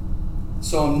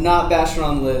 So I'm not bashing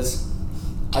on Liz.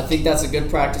 I think that's a good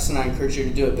practice, and I encourage you to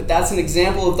do it. But that's an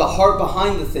example of the heart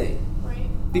behind the thing. Right.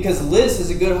 Because Liz has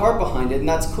a good heart behind it, and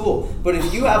that's cool. But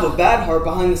if you have a bad heart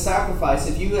behind the sacrifice,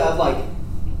 if you have like,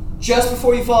 just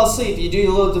before you fall asleep, you do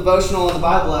your little devotional on the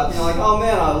Bible app, and you're like, oh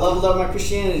man, I leveled up my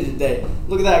Christianity today.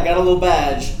 Look at that, I got a little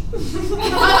badge.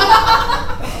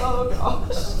 Oh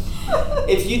gosh.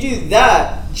 If you do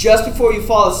that just before you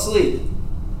fall asleep,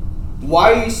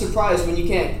 why are you surprised when you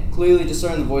can't clearly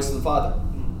discern the voice of the Father?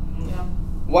 Yeah.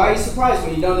 Why are you surprised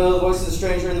when you don't know the voice of the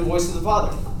stranger and the voice of the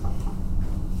Father?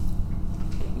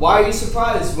 Why are you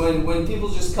surprised when people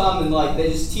just come and like they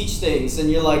just teach things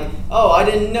and you're like, oh, I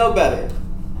didn't know better?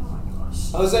 Oh my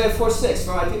gosh. Hosea 4:6,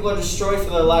 for my people are destroyed for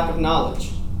their lack of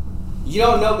knowledge. You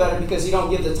don't know better because you don't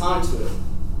give the time to it.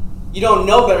 You don't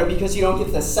know better because you don't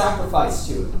give the sacrifice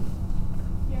to it.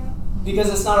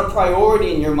 Because it's not a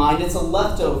priority in your mind, it's a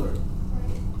leftover.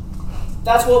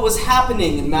 That's what was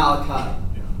happening in Malachi.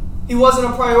 He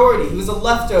wasn't a priority, he was a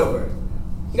leftover.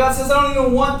 And God says, I don't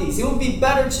even want these. It would be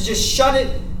better to just shut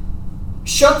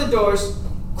shut the doors,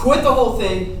 quit the whole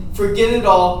thing, forget it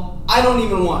all. I don't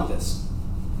even want this.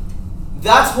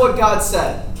 That's what God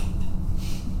said.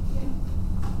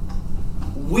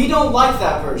 We don't like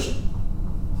that version.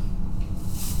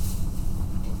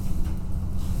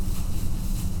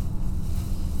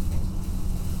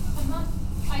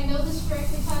 I know this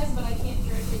directly ties, but I can't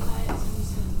directly tie it, so I'm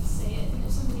just going to say it. And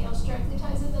if somebody else directly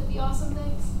ties it, that'd be awesome,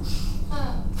 thanks.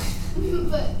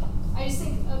 But I just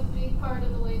think a big part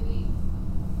of the way we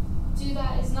do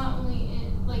that is not only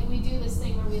in, like, we do this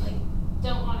thing where we, like,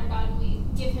 don't honor God and we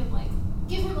give him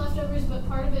leftovers, but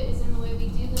part of it is in the way we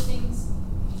do the things,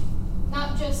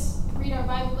 not just read our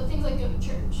Bible, but things like go to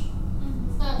church.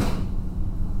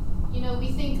 We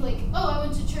think, like, oh, I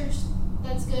went to church,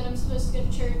 that's good, I'm supposed to go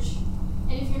to church.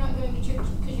 And if you're not going to church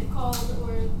because you're called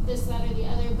or this, that, or the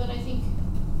other, but I think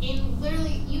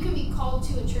literally you can be called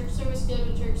to a church service, go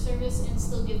to a church service, and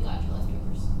still give God your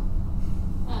leftovers.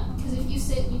 Because if you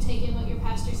sit and you take in what your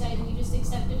pastor said and you just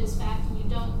accept it as fact and you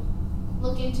don't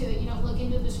look into it, you don't look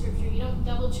into the scripture, you don't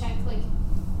double check, like,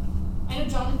 I know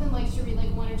Jonathan likes to read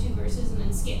like 1 or 2 verses and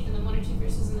then skip, and then 1 or 2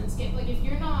 verses and then skip. Like, if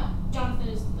you're not, Jonathan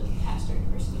is the pastor at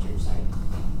University Church, sorry.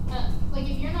 Like,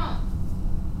 if you're not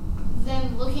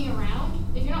then looking around,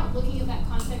 if you're not looking at that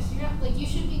context, you're not, like, you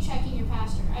should be checking your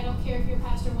pastor. I don't care if your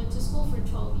pastor went to school for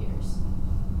 12 years.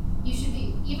 You should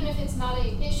be, even if it's not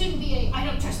it shouldn't be I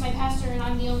don't trust my pastor and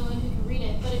I'm the only one who can read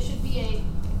it, but it should be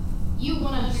you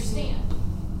want to understand.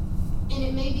 And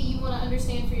it may be you want to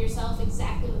understand for yourself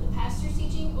exactly what the pastor's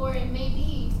teaching, or it may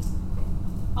be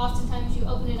oftentimes you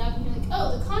open it up and you're like,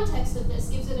 oh, the context of this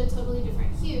gives it a totally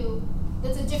different hue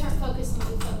that's a different focus than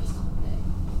what we focused on today.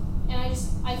 And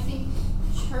I think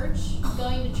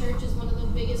going to church is one of the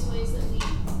biggest ways that we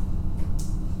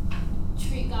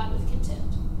treat God with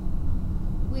contempt.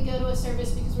 We go to a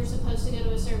service because we're supposed to go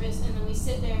to a service, and then we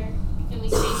sit there and we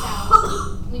space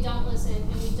out. We don't listen,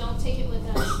 and we don't take it with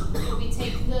us. Or we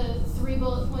take the 3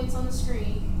 bullet points on the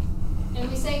screen, and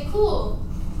we say, cool,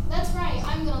 that's right,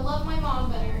 I'm going to love my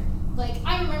mom better. Like,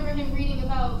 I remember him reading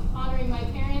about honoring my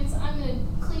parents. I'm going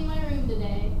to clean my room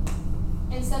today.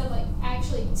 Instead of, like,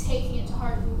 actually taking it to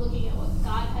heart and looking at what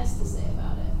God has to say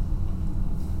about it.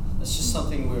 That's just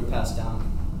something we were passed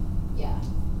down. Yeah.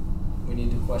 We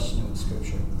need to question it with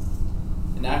Scripture.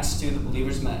 In Acts 2, the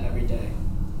believers met every day.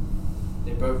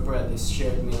 They broke bread. They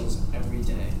shared meals every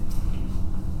day.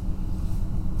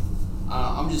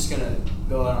 I'm just going to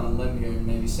go out on a limb here and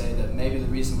maybe say that maybe the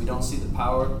reason we don't see the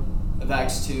power of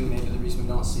Acts 2, maybe the reason we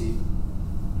don't see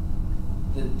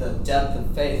the depth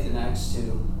of faith in Acts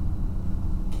 2,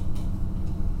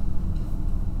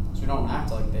 we don't act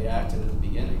like they acted at the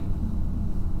beginning.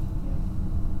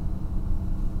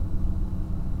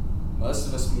 Most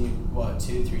of us meet,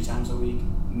 2-3 times a week?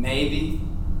 Maybe.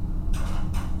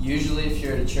 Usually if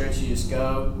you're at a church, you just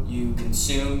go, you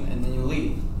consume, and then you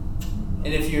leave.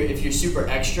 And if you're super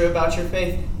extra about your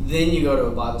faith, then you go to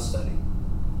a Bible study.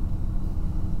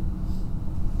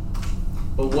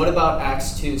 But what about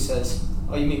Acts 2 says,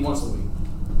 oh, you meet once a week?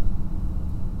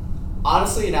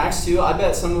 Honestly, in Acts 2, I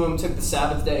bet some of them took the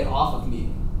Sabbath day off of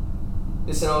meeting.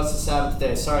 They said, oh, it's the Sabbath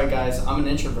day. Sorry, guys, I'm an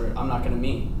introvert. I'm not going to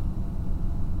meet.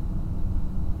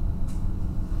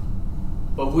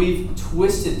 But we've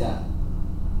twisted that.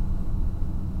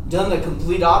 Done the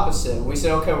complete opposite. We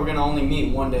say, okay, we're going to only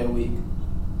meet 1 day a week.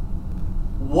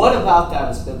 What about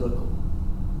that is biblical?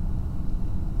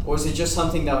 Or is it just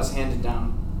something that was handed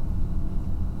down?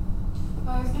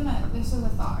 This was a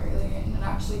thought earlier, and it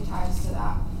actually ties to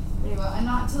that pretty well. And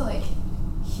not to, like,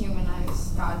 humanize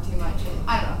God too much, and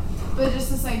I don't know, but just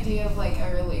this idea of, like,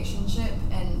 a relationship,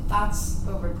 and that's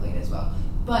overplayed as well.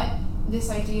 But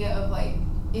this idea of, like,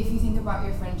 if you think about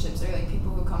your friendships, or, like, people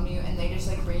who come to you and they just,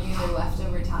 like, bring you their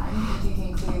leftover time, like, you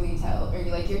can clearly tell, or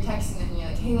like, you're texting them and you're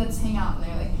like, hey, let's hang out, and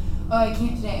they're like, oh, I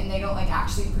can't today, and they don't, like,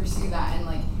 actually pursue that, and,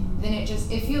 like, then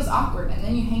it feels awkward, and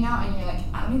then you hang out and you're like,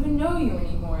 I don't even know you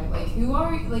anymore, like, who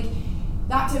are you, like,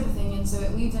 that type of thing. And so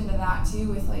it leads into that too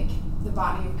with, like, the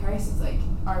body of Christ. It's like,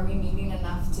 are we meeting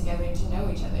enough together to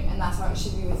know each other? And that's how it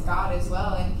should be with God as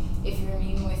well. And if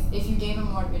you gave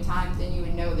him more of your time, then you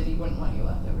would know that he wouldn't want your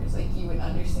leftovers. Like, you would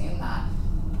understand that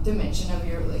dimension of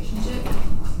your relationship.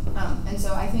 And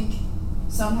so I think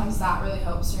sometimes that really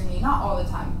helps for me, not all the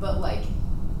time, but, like,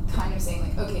 kind of saying,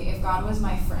 like, okay, if God was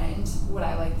my friend, would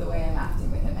I like the way I'm acting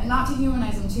with him? And not to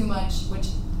humanize him too much, which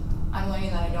I'm learning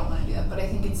that I don't want to do that, but I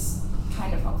think it's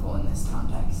kind of helpful in this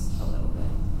context a little bit.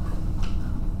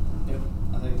 Yep,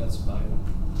 I think that's valuable.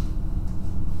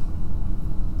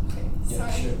 Okay, Yeah,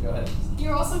 sorry. sure, go ahead.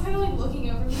 You're also kind of, like, looking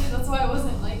over me, that's why I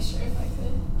wasn't, like, sure if I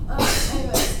could.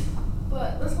 Anyways,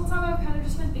 but this whole time I've kind of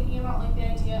just been thinking about, like, the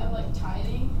idea of, like,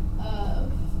 tithing.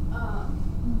 of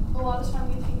a lot of time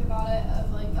we think about it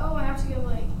of like, oh, I have to give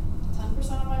like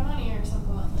 10% of my money or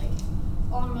something like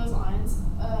along those lines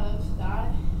of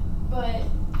that. But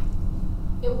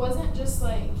it wasn't just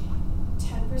like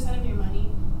 10% of your money,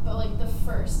 but like the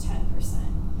first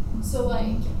 10%. So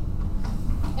like,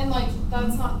 and like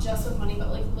that's not just with money, but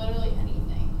like literally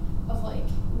anything of like,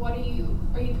 are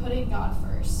you putting God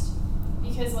first?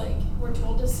 Because like we're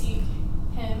told to seek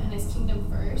Him and His kingdom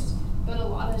first, but a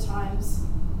lot of times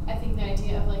I think the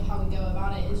idea of like how we go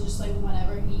about it is just like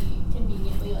whenever He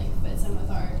conveniently like fits in with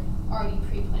our already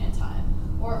pre-planned time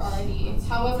or already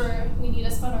however we need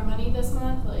to spend our money this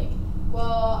month. Like,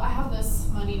 well, I have this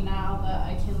money now that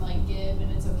I can like give,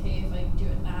 and it's okay if I do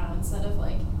it now instead of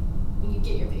like when you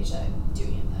get your paycheck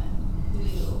doing it then.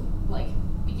 You like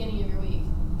beginning of your week.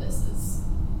 This is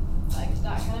like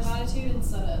that kind of attitude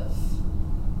instead of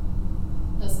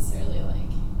necessarily like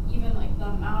even like the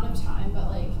amount of time, but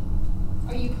like,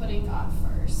 are you putting God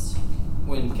first?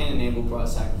 When Cain and Abel brought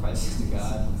sacrifices to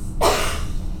God,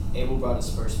 Abel brought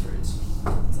his first fruits.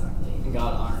 Exactly. And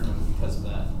God honored him because of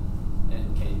that.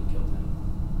 And Cain killed him.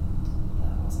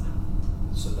 That also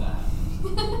happened. So that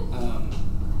happened.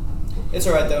 It's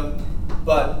alright though.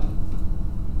 But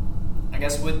I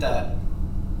guess with that,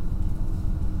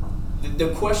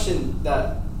 the question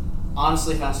that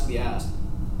honestly has to be asked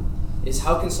is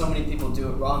how can so many people do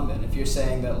it wrong then? If you're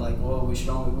saying that like, well, we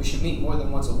should meet more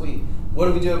than once a week, what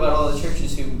do we do about all the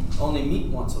churches who only meet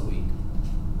once a week?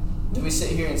 Do we sit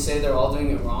here and say they're all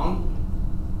doing it wrong?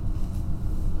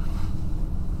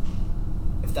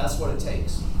 If that's what it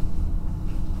takes.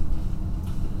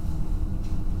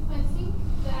 I think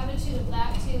the attitude of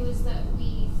that too is that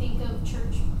we think of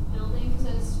church buildings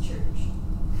as church.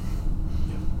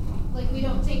 Like we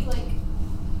don't think like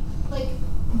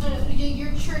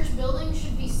your church building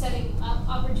should be setting up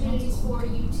opportunities for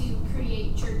you to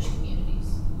create church communities.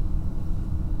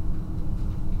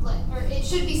 Or it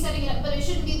should be setting it up, but it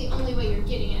shouldn't be the only way you're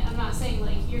getting it. I'm not saying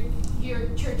like your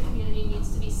church community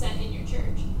needs to be set in your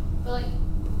church, but like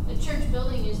a church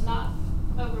building is not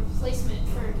a replacement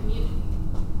for a community.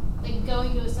 Like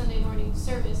going to a Sunday morning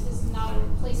service is not a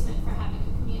replacement for having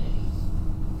a community.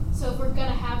 So if we're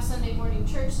gonna have Sunday morning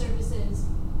church services,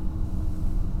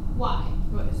 why?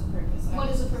 What is the purpose? What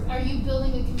is the purpose? Are you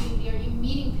building a community? Are you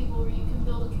meeting people where you can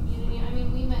build a community? I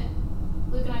mean,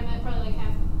 Luke and I met probably like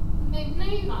half,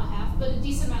 maybe not half, but a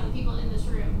decent amount of people in this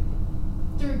room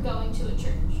through going to a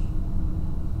church.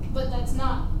 But that's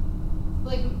not,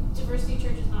 like, Diversity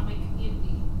Church is not my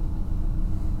community.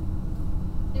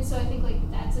 And so I think like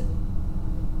that's a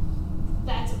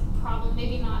problem.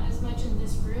 Maybe not as much in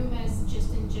this room as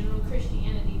just in general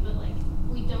Christianity, but like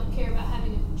we don't care about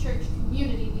having a church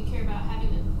community. We care about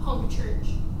having a home church.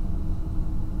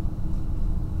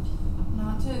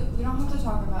 We don't have to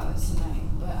talk about this tonight,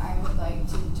 but I would like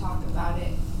to talk about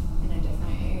it in a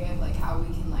different area of like how we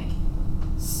can like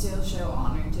still show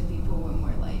honor to people when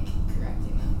we're like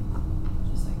correcting them.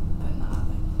 Just like putting that out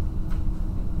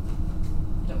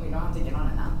there. We don't have to get on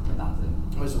it now. We're about to.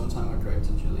 There was one time I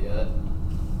corrected Juliet.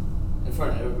 In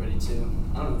front of everybody too.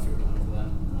 I don't know if you were down for that.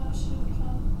 No, she would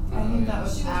come. I think that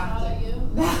was She was after. mad at you.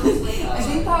 I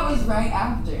think that was right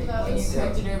after That when you was-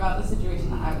 corrected her about the situation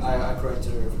that I was in. I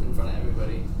corrected her in front of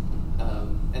everybody.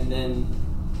 And then,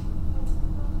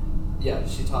 yeah,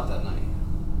 she taught that night.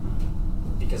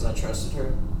 Because I trusted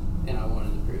her and I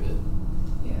wanted to prove it.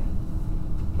 Yeah.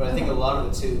 But I think a lot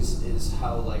of it too is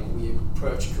how like we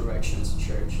approach correction as a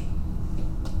church.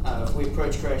 If we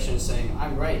approach correction as saying,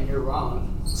 I'm right and you're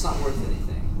wrong, it's not worth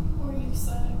anything. Or you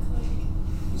said it, like.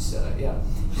 You said it, yeah.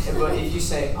 But if you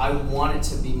say, I want it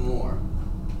to be more,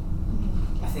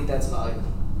 I think that's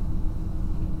valuable.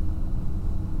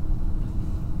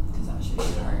 Because that should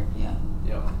be hard, yeah.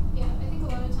 Yep. Yeah, I think a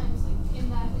lot of times like in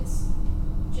that it's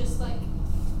just like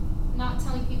not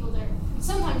telling people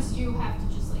sometimes you have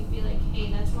to just like be like,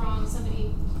 hey, that's wrong.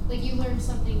 Somebody like you learned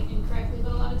something incorrectly,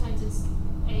 but a lot of times it's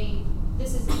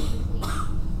this is incomplete.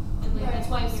 And like that's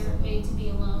why we were made to be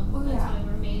alone. Well, That's yeah. why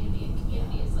we're made to be in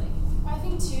community is like I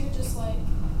think too, just like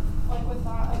with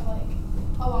that of like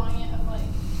allowing it of like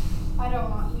I don't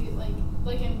want you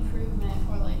like improvement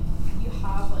or like you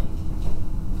have like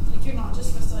you're not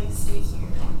just supposed to like stay here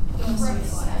the rest of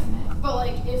your life. But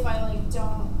like if I like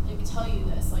don't like tell you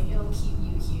this, like it'll keep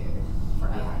you here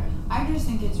forever. Yeah. I just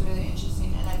think it's really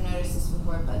interesting, and I've noticed this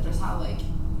before, but just how like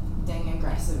dang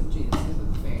aggressive Jesus is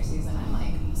with the Pharisees, and I'm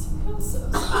like,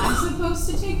 I'm supposed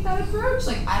to take that approach?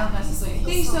 Like, I don't necessarily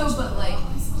think so, but like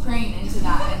praying into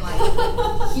that, and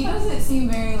like he doesn't seem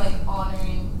very like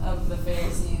honoring of the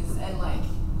Pharisees, and like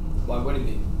Why would he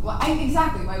be? well,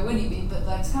 exactly, why would he be? But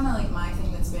that's kind of like my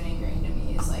thing that's been ingrained in me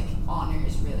me is like honor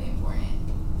is really important.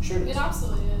 Sure it It is.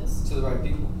 absolutely is. To the right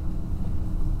people.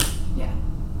 Yeah.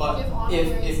 But Give honor if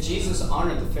where it's Jesus due.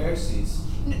 honored the Pharisees,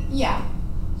 Yeah.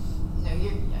 No,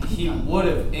 he would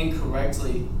have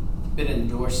incorrectly been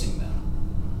endorsing them,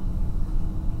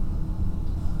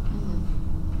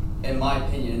 Mhm. in my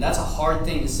opinion. And that's a hard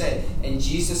thing to say. And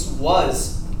Jesus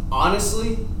was,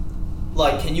 honestly,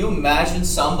 like, can you imagine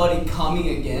somebody coming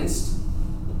against,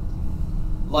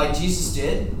 like Jesus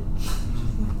did?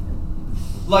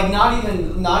 Like, not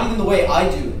even the way I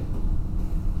do it.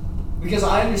 Because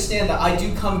I understand that I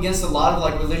do come against a lot of,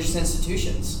 like, religious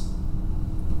institutions.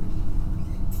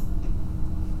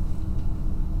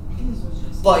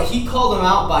 But he called them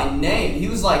out by name. He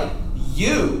was like,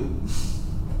 you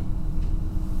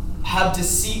have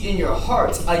deceit in your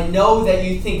hearts. I know that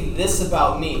you think this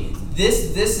about me.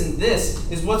 This, and this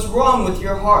is what's wrong with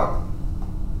your heart.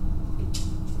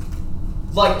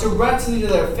 Like, directly to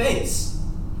their face.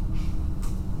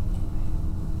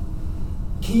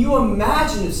 Can you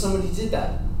imagine if somebody did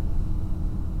that?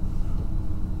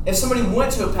 If somebody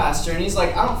went to a pastor and he's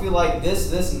like, I don't feel like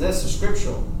this, and this are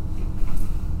scriptural.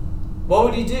 What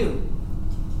would he do?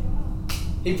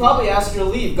 He'd probably ask you to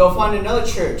leave. Go find another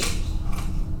church.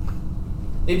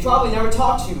 He'd probably never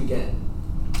talk to you again.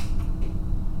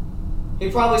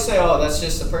 He'd probably say, oh, that's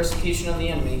just the persecution of the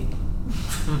enemy.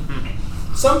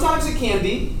 Sometimes it can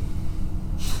be.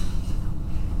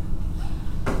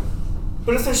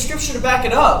 But if there's scripture to back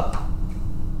it up,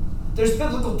 there's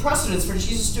biblical precedence for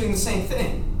Jesus doing the same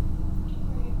thing.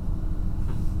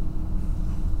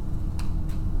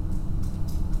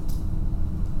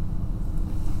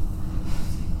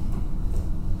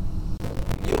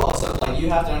 You also, you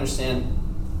have to understand,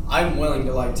 I'm willing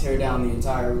to, tear down the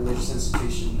entire religious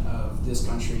institution of this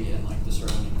country and, the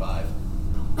surrounding 5.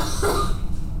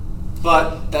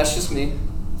 But that's just me.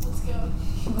 Let's go.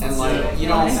 And, you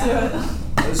know,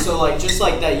 so, just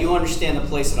like that, you understand the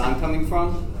place that I'm coming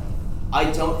from. I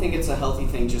don't think it's a healthy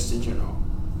thing just in general.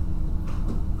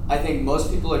 I think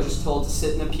most people are just told to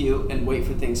sit in a pew and wait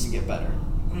for things to get better.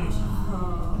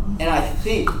 And I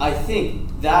think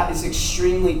that is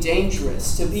extremely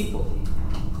dangerous to people.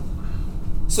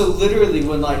 So literally,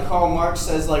 when Karl Marx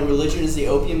says religion is the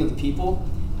opium of the people,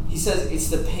 he says it's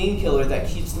the painkiller that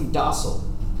keeps them docile.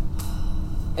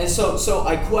 And so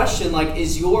I question,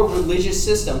 is your religious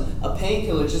system a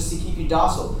painkiller just to keep you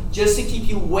docile? Just to keep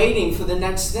you waiting for the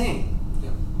next thing?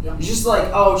 Yeah. You're just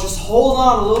just hold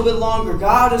on a little bit longer.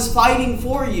 God is fighting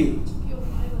for you.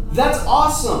 That's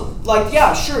awesome.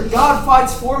 Yeah, sure, God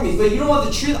fights for me, but you know what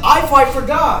the truth? I fight for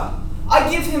God.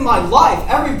 I give Him my life.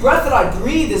 Every breath that I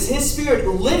breathe is His Spirit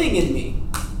living in me.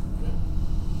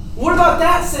 What about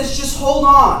that says just hold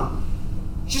on?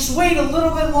 Just wait a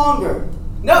little bit longer.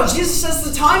 No, Jesus says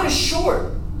the time is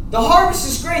short. The harvest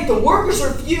is great. The workers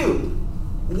are few.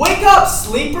 Wake up,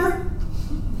 sleeper.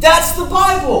 That's the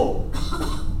Bible.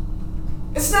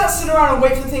 It's not sit around and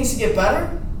wait for things to get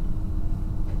better.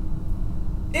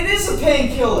 It is a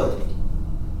painkiller.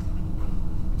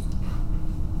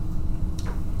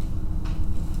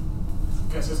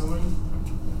 Can I say something?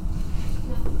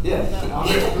 Yeah.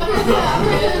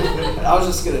 I was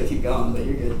just going to keep going, but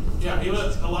you're good. Yeah,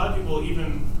 a lot of people,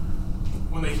 even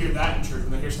when they hear that in church,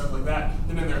 when they hear stuff like that,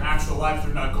 then in their actual life,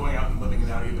 they're not going out and living it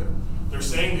out either. They're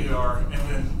saying they are, and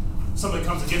then something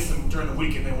comes against them during the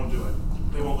week and they won't do it.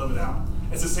 They won't live it out.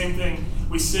 It's the same thing.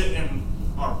 We sit in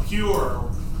our pew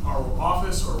or our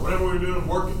office or whatever we're doing,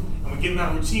 working, and we get in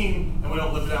that routine and we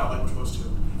don't live it out like we're supposed to.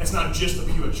 It's not just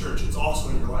the pew at church. It's also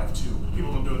in your life too.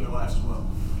 People don't do it in their lives as well.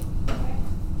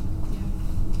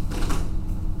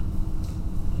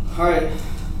 All right.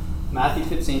 Matthew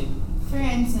 15. For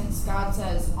instance, God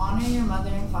says, honor your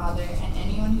mother and father, and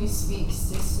anyone who speaks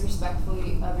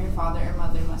disrespectfully of your father or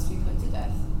mother must be put to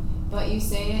death. But you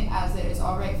say it as it is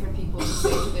all right for people to say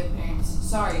to their parents,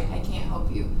 sorry, I can't help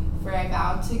you, for I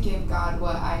vowed to give God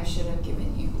what I should have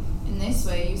given you. In this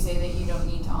way, you say that you don't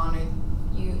need to honor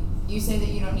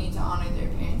their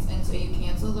parents, and so you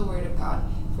cancel the word of God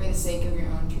for the sake of your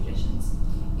own traditions.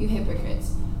 You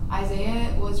hypocrites!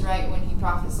 Isaiah was right when he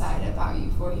prophesied about you,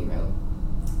 for he wrote,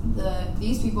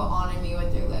 These people honor me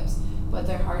with their lips, but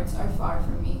their hearts are far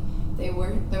from me. Their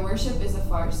worship is a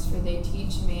farce, for they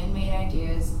teach man-made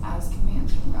ideas as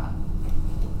commands from God.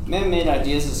 Man-made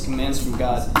ideas as commands from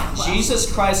God. Wow.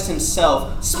 Jesus Christ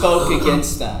Himself spoke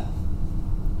against that.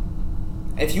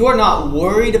 If you are not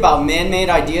worried about man-made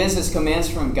ideas as commands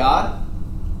from God,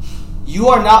 you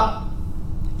are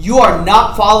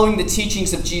not following the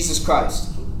teachings of Jesus Christ.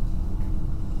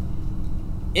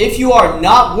 If you are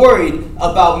not worried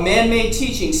about man-made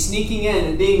teachings sneaking in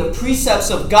and being the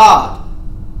precepts of God,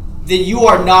 then you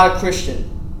are not a Christian.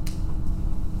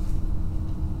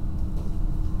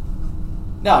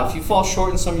 Now, if you fall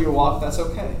short in some of your walk, that's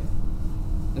okay.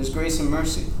 There's grace and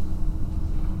mercy.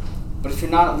 But if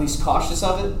you're not at least cautious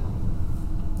of it,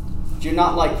 you're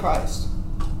not like Christ.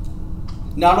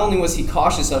 Not only was he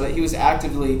cautious of it, he was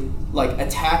actively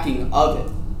attacking of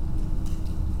it.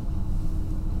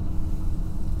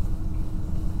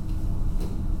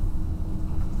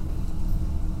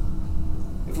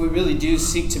 If we really do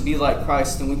seek to be like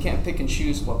Christ, then we can't pick and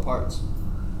choose what parts.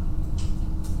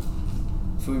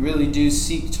 If we really do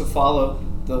seek to follow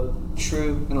the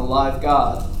true and alive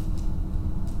God,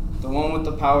 the one with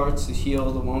the power to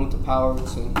heal, the one with the power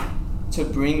to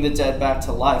bring the dead back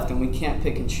to life, then we can't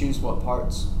pick and choose what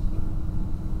parts.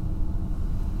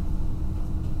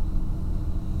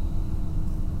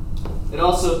 It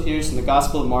also appears in the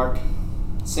Gospel of Mark.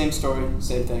 Same story,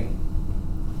 same thing.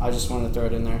 I just want to throw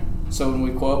it in there. So when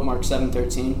we quote Mark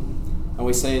 7:13, and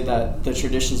we say that the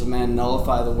traditions of man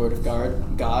nullify the word of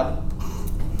God,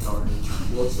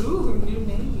 Ooh, new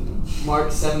name.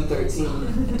 Mark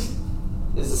 7:13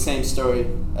 is the same story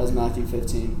as Matthew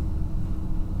 15.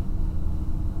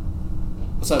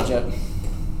 What's up, Jet?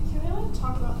 Can we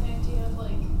talk about the idea of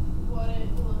what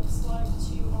it looks like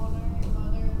to honor your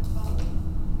mother and father?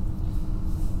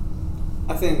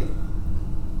 I think,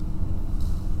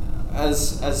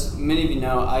 as many of you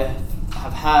know, I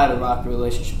have had a rocky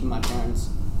relationship with my parents,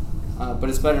 but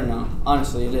it's better now.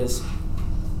 Honestly, it is.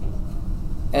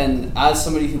 And as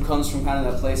somebody who comes from kind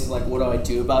of that place of what do I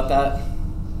do about that?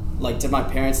 Did my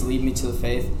parents lead me to the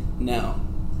faith? No.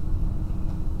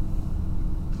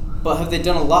 But have they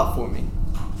done a lot for me?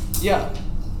 Yeah.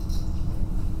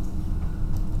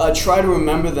 I try to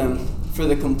remember them for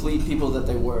the complete people that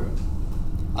they were.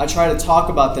 I try to talk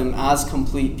about them as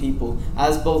complete people,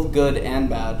 as both good and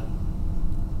bad.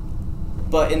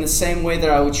 But in the same way that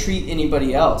I would treat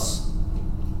anybody else,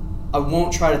 I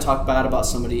won't try to talk bad about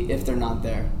somebody if they're not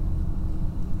there.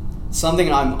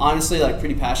 Something I'm honestly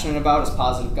pretty passionate about is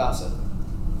positive gossip.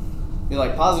 You're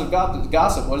like, positive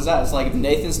gossip, what is that? It's if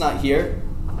Nathan's not here,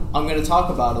 I'm going to talk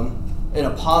about him in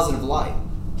a positive light.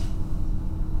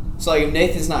 So if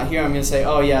Nathan's not here, I'm going to say,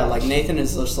 oh yeah, Nathan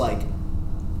is just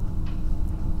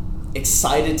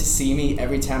excited to see me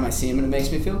every time I see him, and it makes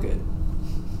me feel good.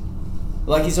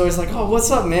 He's always oh,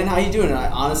 what's up, man? How you doing? And I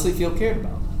honestly feel cared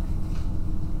about.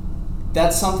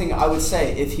 That's something I would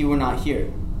say if he were not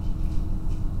here.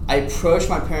 I approach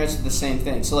my parents with the same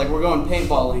thing. So we're going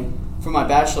paintballing for my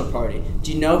bachelor party.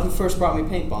 Do you know who first brought me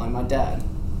paintballing? My dad.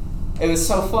 It was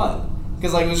so fun.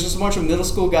 Because it was just a bunch of middle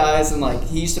school guys, and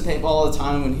he used to paintball all the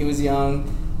time when he was young.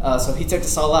 So he took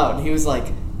us all out, and he was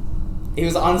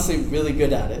honestly really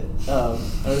good at it.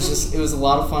 It was a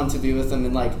lot of fun to be with him,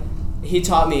 and he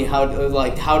taught me how to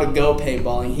go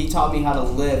paintballing. He taught me how to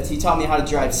lift. He taught me how to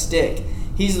drive stick.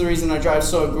 He's the reason I drive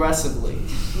so aggressively.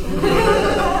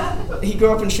 He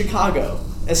grew up in Chicago.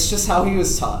 It's just how he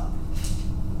was taught.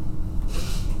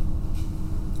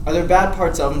 Are there bad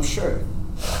parts of him? Sure.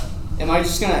 Am I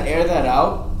just going to air that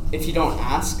out if you don't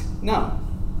ask? No.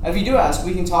 If you do ask,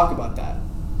 we can talk about that.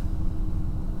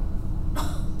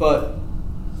 But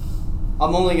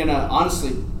I'm only going to,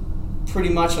 honestly, pretty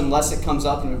much unless it comes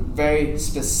up in a very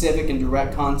specific and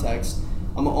direct context,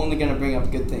 I'm only going to bring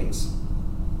up good things.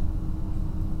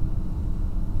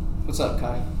 What's up,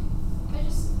 Kai?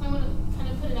 I want to kind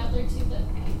of put it out there too that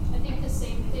I think the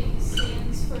same thing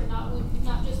stands for not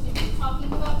just when you're talking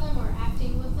about them or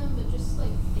acting with them, but just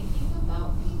thinking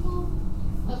about people.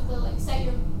 Of the set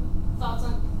your thoughts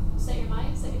on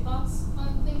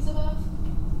things above,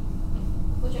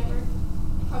 whichever,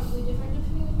 probably different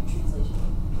depending on your translation.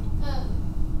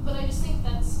 But I just think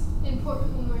that's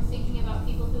important when we're thinking about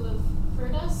people who have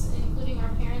hurt us, including our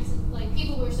parents and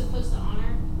people we're supposed to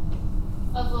honor.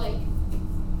 Of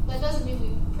that doesn't mean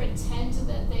we pretend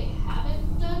that they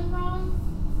haven't done wrong,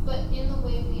 but in the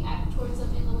way we act towards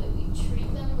them, in the way we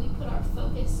treat them, we put our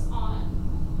focus on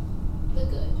the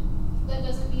good. That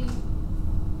doesn't mean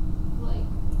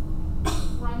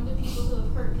run to people who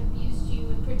have hurt and abused you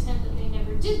and pretend that they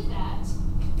never did that.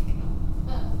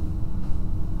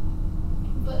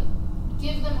 But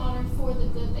give them honor for the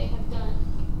good they have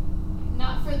done,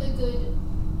 not for the good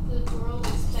the world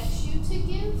expects you to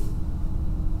give.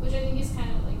 Which I think is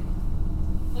kind of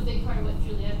a big part of what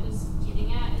Juliet was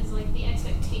getting at is the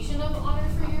expectation of honor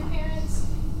for your parents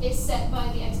is set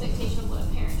by the expectation of what a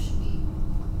parent should be.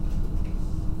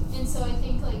 And so I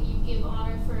think you give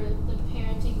honor for the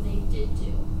parenting they did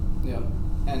do. Yeah.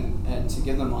 And to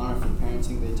give them honor for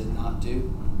parenting they did not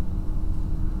do,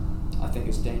 I think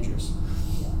is dangerous.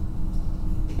 Yeah.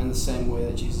 In the same way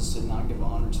that Jesus did not give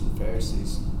honor to the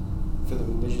Pharisees for the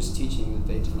religious teaching that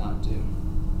they did not do.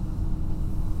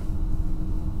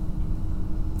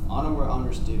 Honor where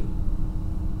honor's due.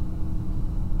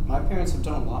 My parents have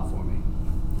done a lot for me.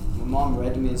 My mom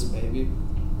read to me as a baby.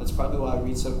 That's probably why I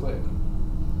read so quick.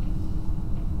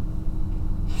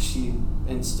 She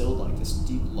instilled like this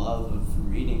deep love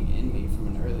of reading in me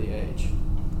from an early age.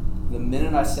 The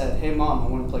minute I said, "Hey Mom, I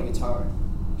want to play guitar,"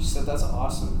 she said, "That's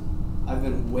awesome. I've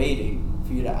been waiting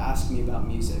for you to ask me about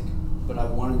music, but I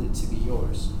wanted it to be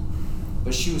yours."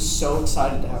 But she was so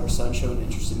excited to have her son show an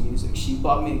interest in music. She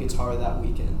bought me a guitar that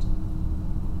weekend.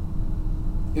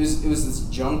 It was this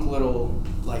junk little,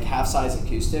 like, half-size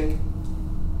acoustic,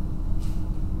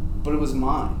 but it was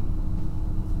mine.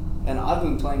 And I've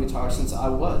been playing guitar since I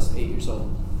was 8 years old.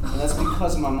 And that's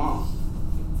because of my mom.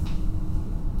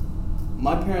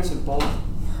 My parents have both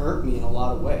hurt me in a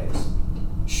lot of ways,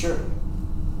 sure.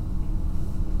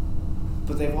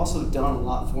 But they've also done a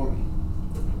lot for me.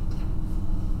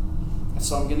 And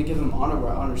so I'm going to give them honor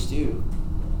where honor's due,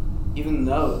 even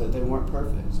though that they weren't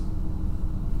perfect.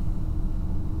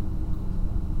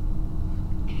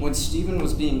 When Stephen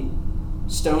was being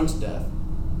stoned to death,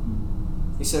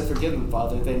 he said, "Forgive them,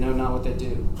 Father, they know not what they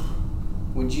do."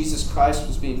 When Jesus Christ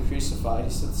was being crucified,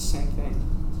 he said the same thing.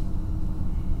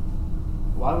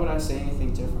 Why would I say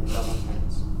anything different about my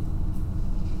parents?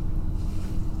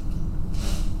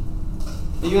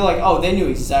 And you're like, "Oh, they knew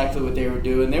exactly what they were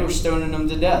doing. They were stoning them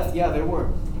to death." Yeah, they were.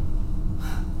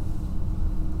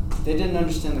 They didn't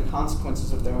understand the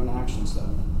consequences of their own actions,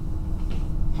 though.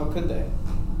 How could they?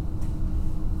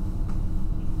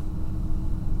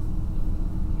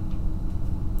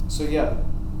 So yeah,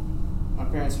 my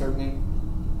parents hurt me,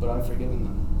 but I've forgiven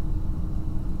them.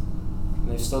 And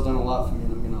they've still done a lot for me,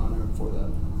 and I'm going to honor them for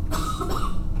that.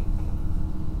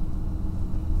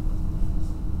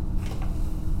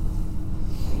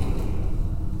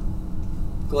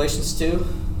 Galatians 2.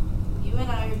 You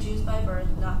and I are Jews by birth,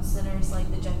 not sinners like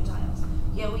the Gentiles.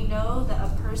 Yet we know that a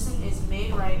person is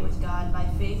made right with God by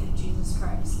faith in Jesus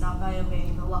Christ, not by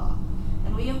obeying the law.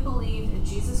 And we have believed in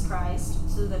Jesus Christ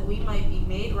so that we might be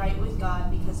made right with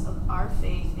God because of our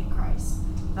faith in Christ,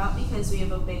 not because we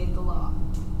have obeyed the law.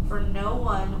 For no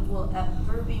one will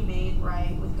ever be made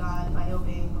right with God by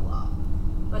obeying the law.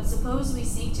 But suppose we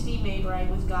seek to be made right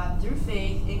with God through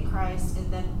faith in Christ,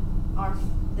 and then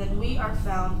we are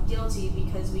found guilty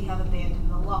because we have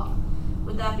abandoned the law.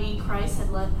 Would that mean Christ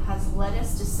has led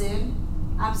us to sin?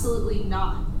 Absolutely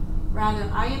not. Rather,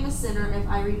 I am a sinner if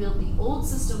I rebuild the old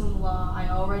system of law I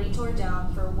already tore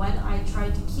down, for when I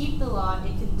tried to keep the law,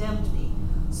 it condemned me.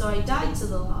 So I died to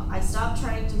the law. I stopped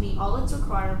trying to meet all its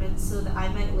requirements so that I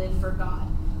might live for God.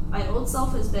 My old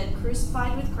self has been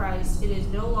crucified with Christ. It is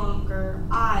no longer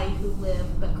I who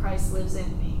live, but Christ lives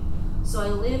in me. So I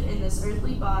live in this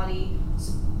earthly body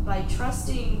by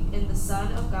trusting in the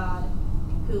Son of God,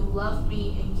 who loved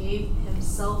me and gave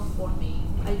himself for me.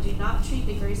 I do not treat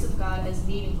the grace of God as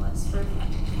meaningless.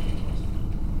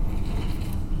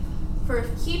 For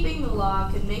if keeping the law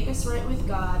can make us right with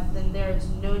God, then there is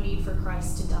no need for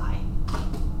Christ to die.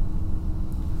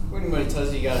 When anybody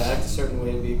tells you you gotta act a certain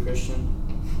way to be a Christian,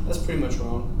 that's pretty much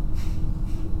wrong.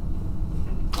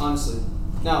 Honestly.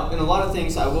 Now, in a lot of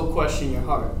things, I will question your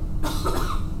heart.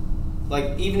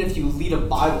 Like, even if you lead a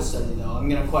Bible study, though, I'm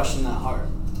gonna question that heart.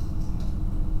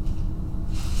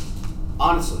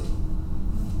 Honestly.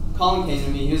 Colin came to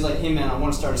me, he was like, "Hey man, I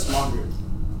want to start a small group."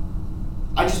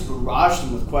 I just barraged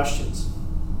him with questions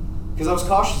because I was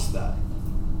cautious of that.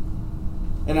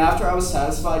 And after I was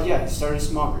satisfied, yeah, he started a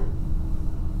small group.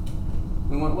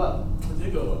 It went well. It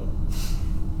did go well.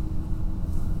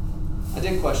 I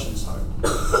did question his heart.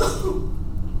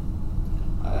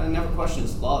 I never questioned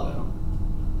his law, though.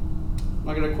 I'm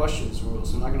not going to question his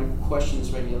rules. I'm not going to question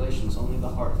his regulations, only the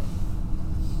heart.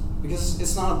 Because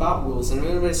it's not about rules. And if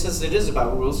anybody says it is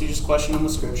about rules, you just question them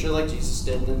with scripture like Jesus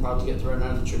did and then probably get thrown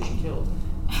out of the church and killed.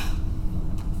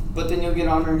 But then you'll get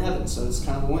honor in heaven, so it's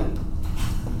kind of a win.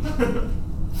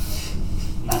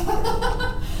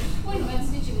 Win-win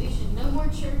situation. No more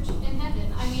church in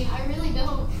heaven. I mean, I really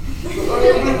don't.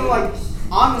 Like,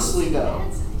 honestly, though.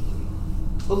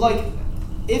 But, like,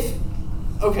 if...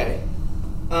 Okay.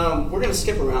 We're going to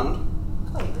skip around.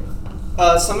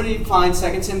 Somebody find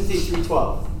 2 Timothy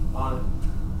 3:12. On it.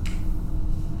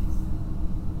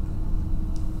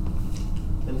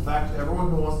 In fact, everyone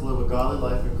who wants to live a godly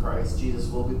life in Christ Jesus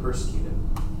will be persecuted.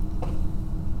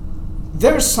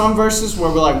 There's some verses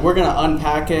where we're going to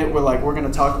unpack it. We're going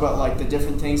to talk about like the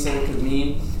different things that it could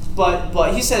mean.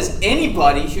 But he says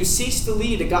anybody who seeks to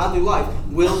lead a godly life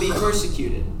will be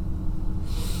persecuted.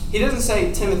 He doesn't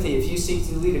say, Timothy, if you seek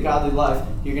to lead a godly life,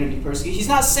 you're going to be persecuted. He's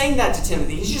not saying that to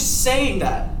Timothy. He's just saying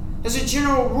that As a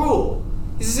general rule.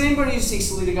 He says anybody who seeks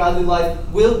to lead a godly life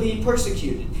will be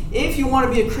persecuted. If you want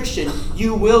to be a Christian,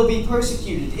 you will be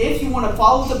persecuted. If you want to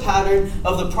follow the pattern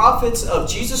of the prophets of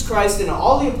Jesus Christ and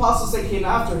all the apostles that came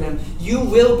after him, you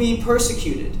will be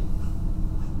persecuted.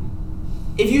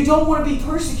 If you don't want to be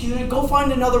persecuted, go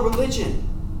find another religion.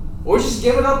 Or just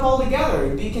give it up altogether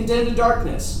and be condemned to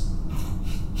darkness.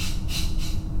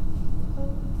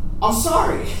 I'm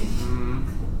sorry.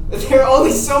 There are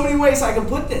only so many ways I can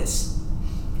put this.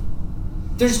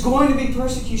 There's going to be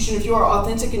persecution if you are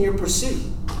authentic in your pursuit.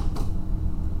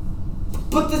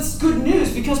 But that's good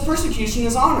news because persecution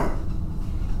is honor.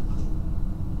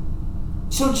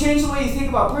 So change the way you think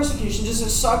about persecution. Does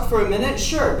it suck for a minute?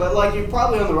 Sure, but like you're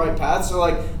probably on the right path. So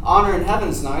like honor in heaven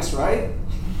is nice, right?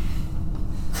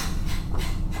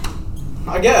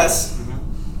 I guess.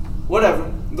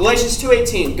 Whatever. Galatians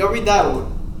 2:18. Go read that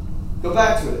one. Go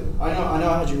back to it. I know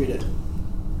I had you read it.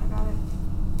 I got it.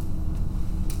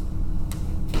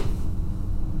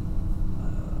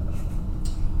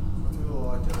 Through the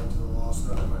law, I died to the law, so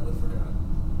that I might live for God.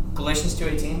 Galatians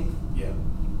 2:18? Yeah.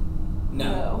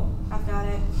 No. I've got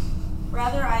it.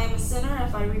 Rather, I am a sinner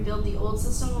if I rebuild the old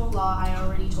system of law I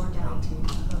already tore down.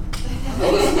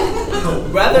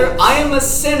 Rather, I am a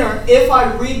sinner if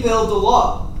I rebuild the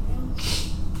law.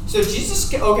 So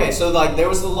Jesus, okay, so like there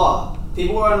was the law.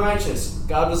 People were unrighteous.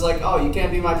 God was like, oh, you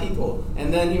can't be my people.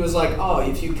 And then he was like, oh,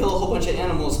 if you kill a whole bunch of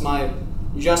animals, my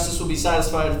justice will be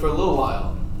satisfied for a little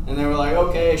while. And they were like,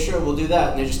 okay, sure, we'll do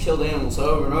that. And they just killed animals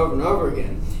over and over and over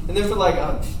again. And then for like,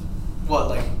 how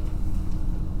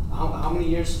many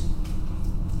years?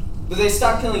 But they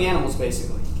stopped killing animals,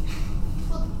 basically.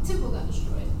 Well, the temple got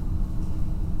destroyed.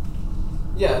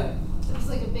 Yeah. That was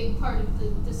like a big part of the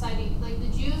deciding. Like the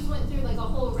Jews went through like a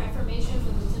whole reformation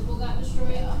when the temple got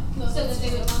destroyed, so that they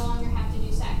would no longer have to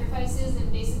do sacrifices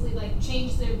and basically like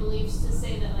change their beliefs to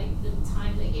say that like the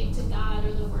time they gave to God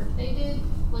or the work they did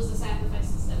was the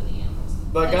sacrifice instead of the animals.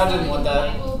 But That's God not didn't in want the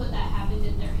that. Bible, but that happened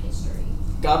in their history.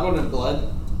 God wanted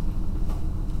blood.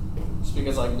 Just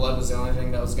because like blood was the only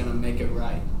thing that was going to make it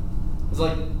right. It's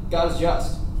like God is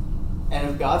just. And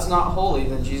if God's not holy,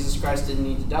 then Jesus Christ didn't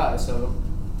need to die. So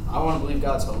I want to believe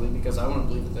God's holy because I want to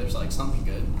believe that there's like something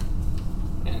good.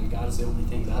 And God is the only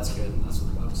thing that's good, and that's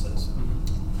what the Bible says.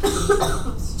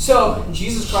 So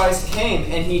Jesus Christ came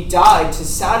and he died to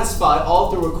satisfy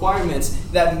all of the requirements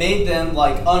that made them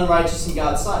like unrighteous in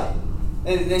God's sight.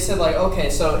 And they said like, okay,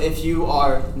 so if you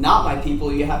are not my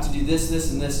people, you have to do this,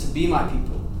 this, and this to be my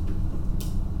people.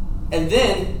 And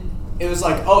then it was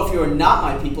like, oh, if you are not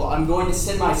my people, I'm going to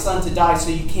send my son to die so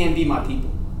you can be my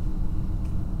people.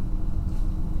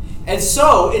 And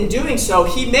so, in doing so,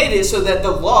 he made it so that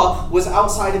the law was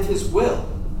outside of his will.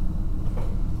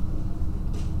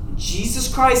 Jesus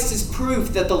Christ is proof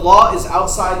that the law is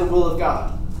outside the will of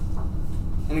God.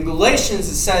 And in Galatians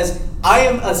it says, I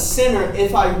am a sinner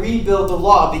if I rebuild the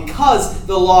law because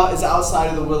the law is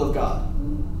outside of the will of God.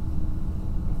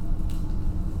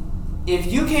 If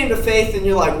you came to faith and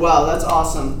you're like, wow, that's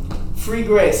awesome, free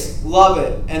grace, love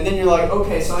it, and then you're like,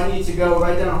 okay, so I need to go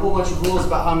write down a whole bunch of rules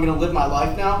about how I'm going to live my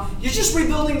life now, you're just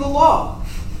rebuilding the law.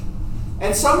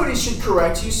 And somebody should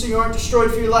correct you so you aren't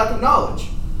destroyed for your lack of knowledge.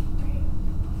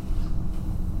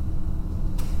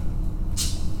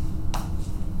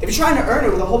 If you're trying to earn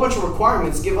it with a whole bunch of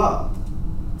requirements, give up.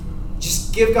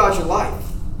 Just give God your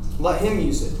life. Let him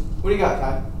use it. What do you got,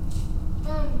 Kai?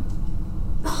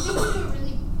 I think we do a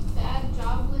really bad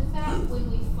job with that when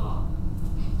we fall.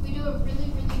 We do a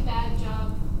really, really bad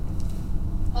job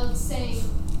of saying,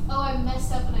 oh, I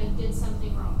messed up and I did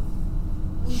something wrong.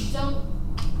 We don't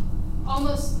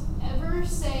almost ever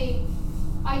say,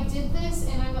 I did this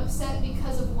and I'm upset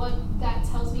because of what that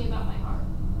tells me about my heart.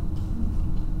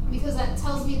 Because that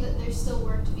tells me that there's still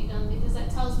work to be done. Because that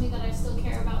tells me that I still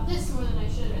care about this more than I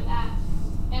should or that.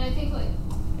 And I think like,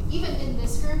 even in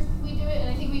this group we do it, and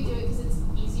I think we do it because it's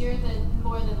easier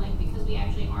more than like because we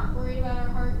actually aren't worried about our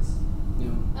hearts.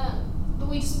 Yeah. But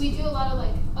we do a lot of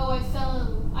like, oh,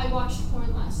 I watched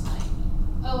porn last night.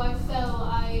 Oh,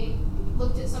 I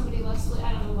looked at somebody lustfully.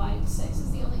 I don't know why sex is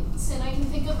the only sin I can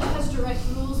think of that has direct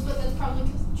rules, but that's probably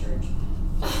because the church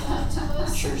does that to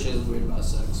us. Church is weird about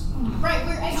sex. Right,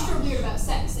 we're extra weird about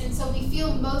sex, and so we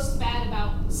feel most bad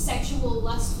about sexual,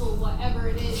 lustful, whatever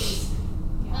it is.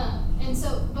 And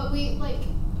so, but we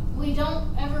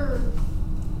don't ever,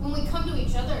 when we come to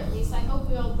each other at least, I hope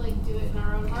we all like do it in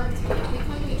our own hearts, but if we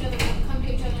come to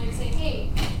each other and say, hey,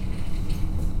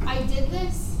 I did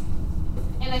this,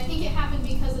 and I think it happened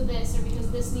because of this, or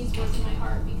because this needs work in my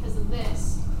heart because of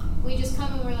this. We just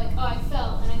come and we're like, oh, I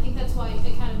fell. And I think that's why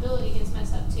accountability gets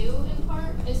messed up too, in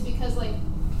part, is because like,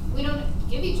 we don't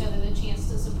give each other the chance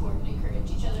to support and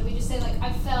encourage each other. We just say like,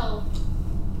 I fell,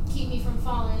 keep me from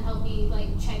falling, help me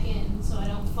like check in so I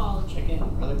don't fall again. Check in,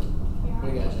 brother. Yeah. What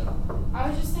do you got, Joe? I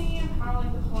was just thinking of how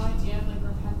like the whole idea of like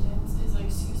repentance is like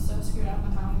so screwed up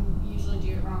and how we usually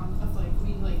do it wrong. Of like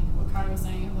we like what Kai was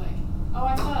saying of like, oh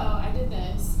I fell, I did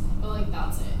this, but like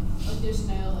that's it. Like there's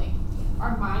no like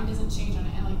our mind doesn't change on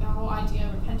it, and like the whole idea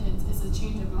of repentance is a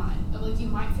change of mind. Of like you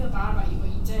might feel bad about what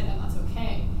you did, and that's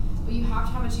okay, but you have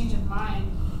to have a change of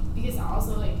mind because it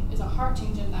also like is a heart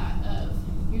change in that of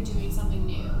you're doing something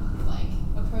new, like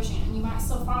approaching it, and you might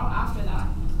still fall after that,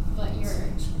 but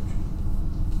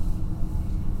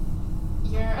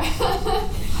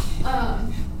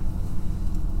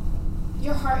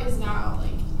your heart is now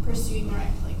like pursuing the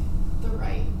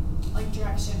right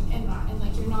direction in that, and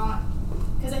like you're not,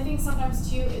 because I think sometimes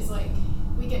too is like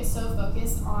we get so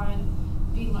focused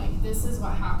on being like this is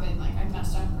what happened, like I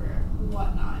messed up or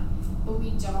whatnot, but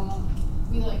we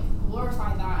like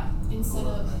glorify that instead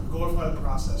of glorify the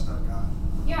process, not God.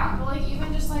 Yeah, but like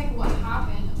even just like what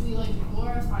happened, we like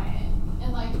glorify it,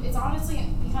 and like it's honestly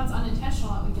it becomes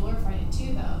unintentional that we glorify it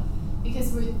too though,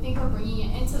 because we think we're bringing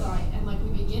it into light and like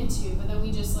we begin to, but then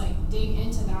we just like dig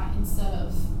into that instead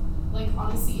of like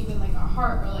honestly even like our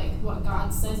heart or like what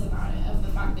God says about it, of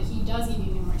the fact that He does give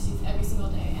you new mercies every single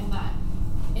day, and that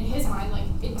in His mind like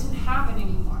it didn't happen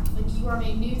anymore, like you are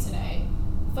made new today.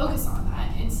 Focus on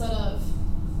that instead of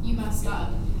you messed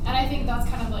up. And I think that's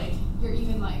kind of like you're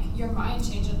even like your mind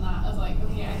change in that of like,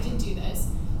 okay, I did do this,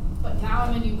 but now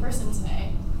I'm a new person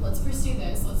today. Let's pursue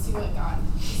this. Let's see what God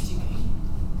is doing.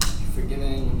 You're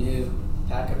forgiven, you're new.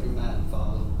 Pack up your mat and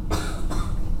follow.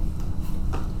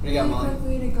 What do you got, Molly?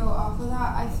 Quickly to go off of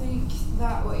that, I think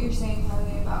that what you're saying,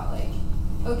 Carly, about like,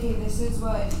 okay, this is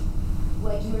what,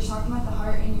 like you were talking about the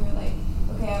heart, and you were like,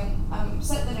 okay, I'm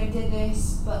upset that I did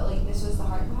this, but like this was the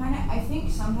heart behind it. I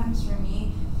think sometimes for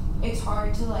me, it's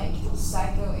hard to like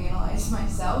psychoanalyze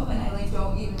myself, and I like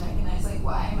don't even recognize like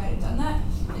why I might have done that.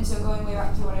 And so going way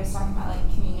back to what I was talking about,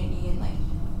 like community and like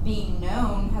being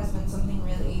known has been something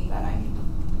really that I'm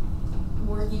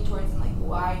working towards, and like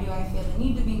why do I feel the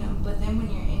need to be known? But then when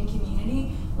you're in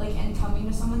community, like and coming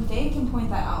to someone, they can point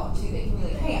that out too. They can be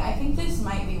like, hey, I think this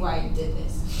might be why you did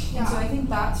this. And so I think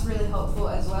that's really helpful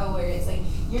as well, where it's like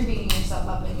you're beating yourself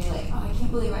up and you're like, oh, I can't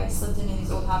believe I slipped into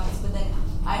these old habits. But then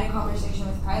I had a conversation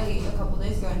with Kylie a couple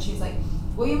days ago, and she's like,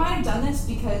 well, you might have done this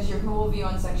because your whole view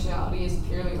on sexuality is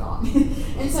purely wrong.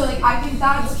 And so like I think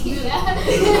that's really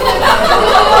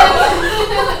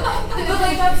but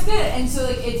like that's good. And so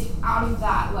like it's out of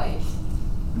that like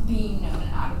being known,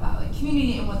 and out of that like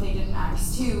community, and what they did in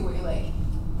Acts 2, where like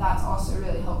that's also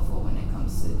really helpful when it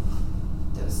comes to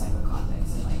those type of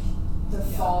contexts, and like the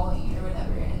falling or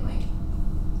whatever, and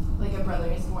like a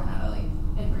brother is born out of like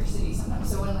adversity sometimes.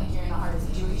 So when like you're in a hard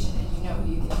situation and you know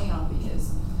who you can lean on,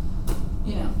 because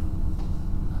you know,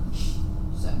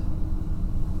 so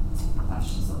that's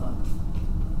just a little.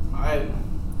 All right.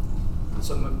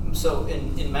 So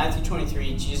in Matthew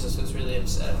 23, Jesus was really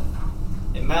upset.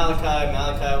 In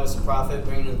Malachi was the prophet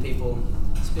bringing to the people,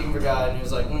 speaking for God, and he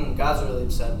was like, God's really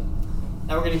upset.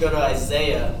 Now we're going to go to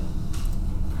Isaiah.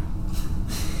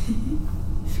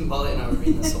 Molly and I were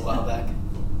reading this a while back.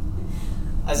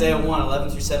 Isaiah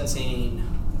 1:11-17.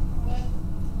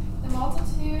 The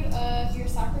multitude of your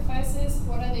sacrifices,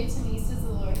 what are they to me, says the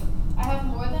Lord? I have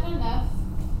more than enough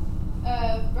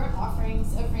of burnt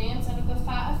offerings, of rams, and of the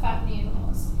fat of fattened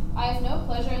animals. I have no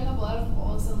pleasure in the blood of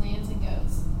bulls and lambs and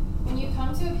goats. When you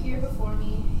come to appear before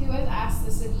me, who has asked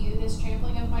this of you, this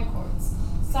trampling of my courts?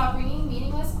 Stop bringing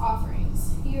meaningless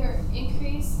offerings. Your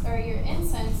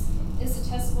incense is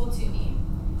detestable to me.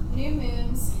 New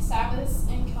moons, Sabbaths,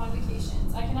 and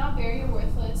convocations. I cannot bear your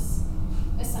worthless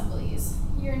assemblies.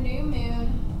 Your new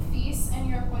moon, feasts, and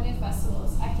your appointed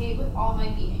festivals I hate with all my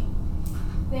being.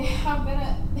 They have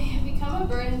become a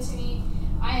burden to me.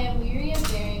 I am weary of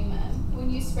bearing them. When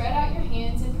you spread out your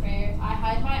hands in prayer, I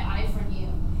hide my eye from you.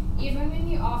 Even when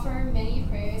you offer many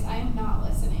prayers, I am not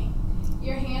listening.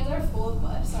 Your hands are full of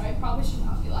blood. Sorry, I probably should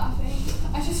not be laughing.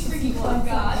 I just freaking love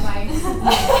God.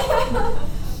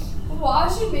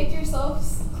 Wash and make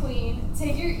yourselves clean.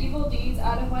 Take your evil deeds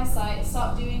out of my sight.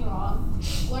 Stop doing wrong.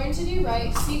 Learn to do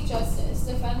right. Seek justice.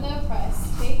 Defend the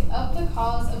oppressed. Take up the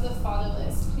cause of the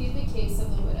fatherless. Plead the case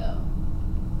of the widow.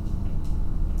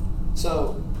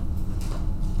 So,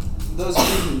 those of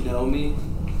you who know me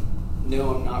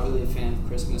know I'm not really a fan of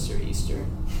Christmas or Easter.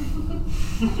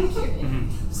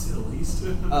 Still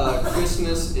Easter.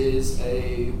 Christmas is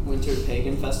a winter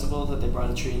pagan festival that they brought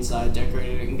a tree inside,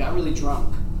 decorated it, and got really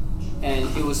drunk. And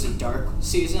it was a dark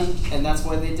season, and that's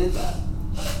why they did that.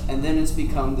 And then it's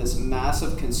become this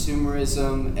massive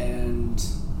consumerism and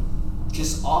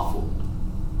just awful.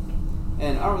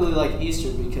 And I don't really like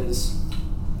Easter because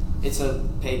it's a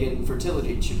pagan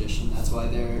fertility tradition. That's why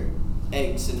there are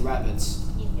eggs and rabbits.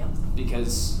 Yep.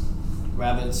 Because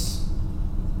rabbits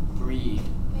breed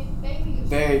Babies.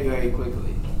 very, very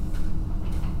quickly.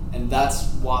 And that's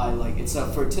why, like, it's a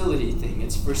fertility thing.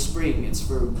 It's for spring. It's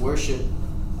for worship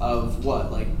of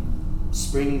what? Like,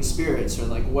 spring spirits or,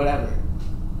 like, whatever.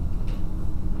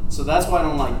 So that's why I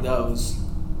don't like those.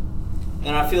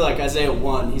 And I feel like Isaiah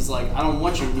 1, he's like, I don't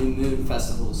want your new moon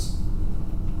festivals.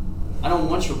 I don't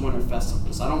want your winter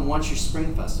festivals. I don't want your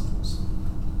spring festivals.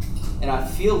 And I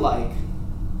feel like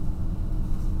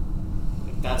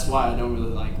that's why I don't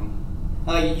really like them.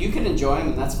 Like, you can enjoy them,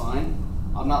 and that's fine.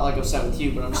 I'm not, like, upset with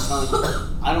you, but I'm just telling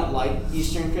you, I don't like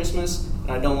Easter and Christmas,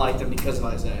 and I don't like them because of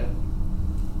Isaiah.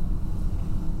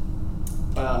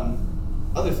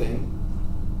 Other thing,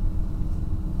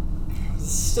 this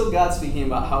is still God speaking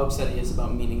about how upset he is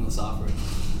about meaningless offerings.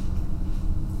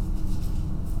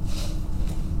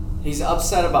 He's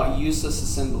upset about useless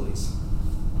assemblies.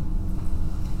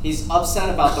 He's upset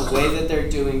about the way that they're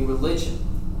doing religion.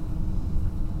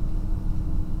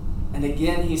 And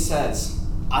again, he says,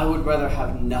 I would rather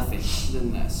have nothing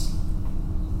than this.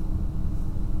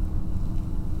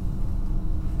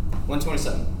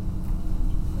 127.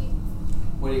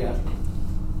 What do you got?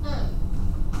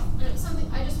 Something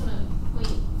I just want to point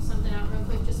something out real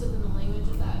quick, just within the language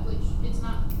of that, which it's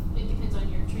not. It depends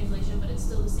on your translation, but it's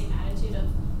still the same attitude of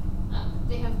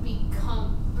they have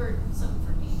become burdensome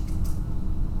for me,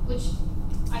 which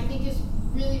I think is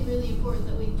really, really important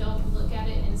that we don't look at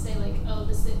it and say like, oh,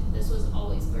 this was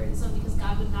always burdensome, because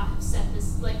God would not have set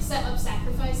up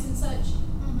sacrifice and such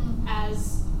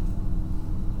as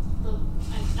the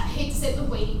I hate to say the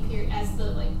waiting period as the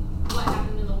like what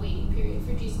happened in the waiting period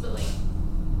for Jesus, but like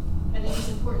I think it's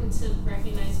important to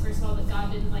recognize first of all that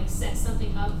God didn't like set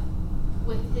something up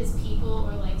with his people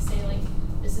or like say like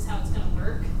this is how it's gonna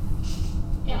work.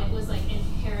 And it was like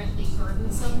inherently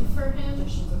burdensome for him.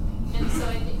 And so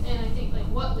I think like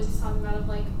what was talking about of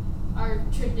like our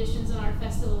traditions and our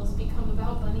festivals become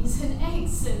about bunnies and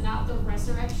eggs and not the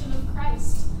resurrection of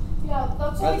Christ. Yeah,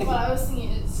 that's like what I was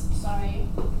thinking is, sorry,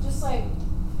 just like,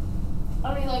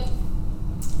 I mean like,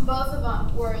 both of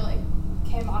them were like,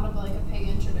 came out of like a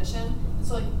pagan tradition.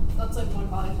 So like, that's like one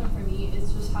body point for me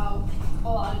is just how a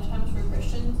lot of times for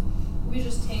Christians, we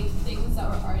just take things that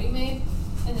were already made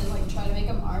and then like try to make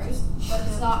them ours, but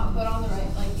it's not put on the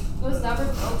right, like, it was never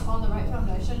built on the right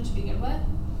foundation to begin with.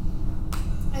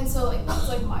 And so like, that's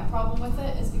like my problem with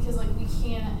it is because like we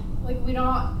can't, like we're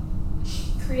not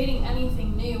creating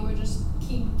anything new, we're just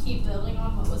keep building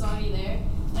on what was already there,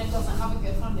 and it doesn't have a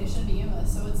good foundation to begin with,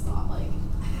 so it's not like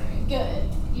good.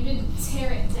 You didn't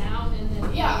tear it down and then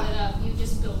build it up, you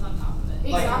just built on top of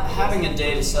it. Like Exactly. having a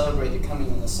day to celebrate the coming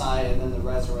of the Messiah and then the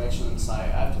resurrection of the Messiah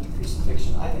after the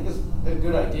crucifixion, I think is a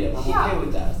good idea. I'm okay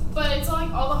with that. But it's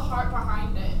like all the heart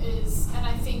behind it is, and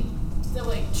I think the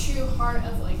like true heart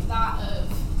of like that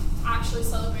of actually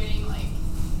celebrating like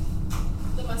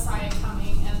the Messiah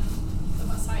coming and the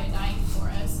Messiah dying for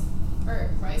us, or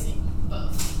rising,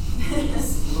 both.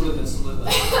 Live this. I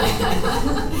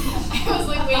was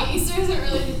like, wait, Easter isn't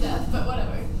really to death, but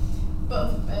whatever.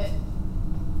 Both of it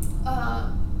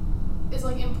is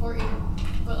like important,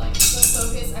 but like the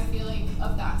focus I feel like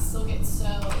of that still gets so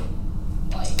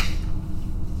like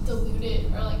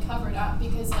diluted or like covered up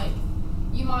because like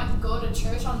you might go to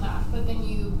church on that, but then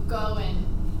you go and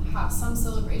have some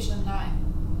celebration that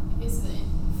isn't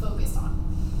focused on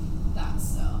that.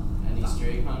 So An Easter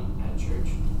egg hunt at church.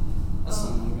 That's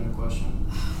something I'm gonna question.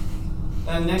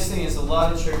 And next thing is a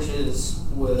lot of churches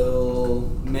will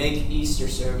make Easter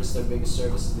service their biggest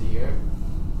service of the year.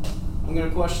 I'm gonna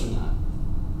question that.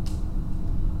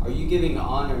 Are you giving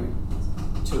honor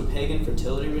to a pagan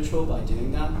fertility ritual by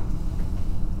doing that?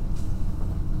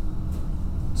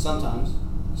 Sometimes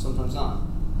not.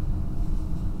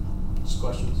 Just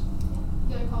questions.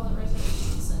 You gotta call it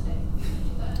Resurrection Sunday. You gotta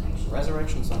do that actually.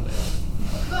 Resurrection Sunday.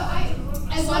 But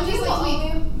as much as like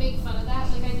we make fun of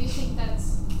that, like I do think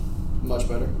that's Much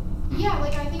better. yeah,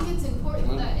 like I think it's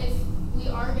important that if we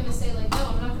are gonna say like, no,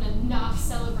 I'm not gonna not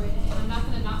celebrate it, and I'm not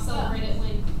gonna not celebrate it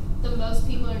when the most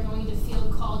people are going to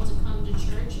feel called to come to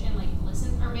church and like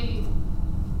listen, or maybe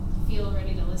feel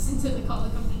ready to listen to the call to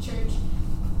come to church.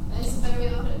 That's a better way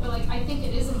to put it. But like I think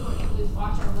it is important that we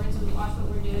watch our words and we watch what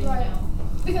we're doing. Right. You know?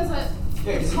 because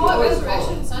Yeah, because call it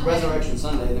Resurrection Sunday. Resurrection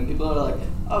Sunday, then people are like,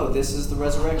 oh, this is the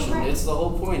resurrection. Right. It's the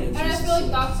whole point of And I Jesus. feel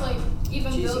like that's like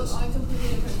even built Jesus. on a completely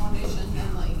different foundation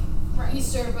than like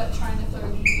Easter, but trying to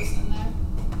throw Jesus in there.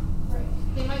 Right.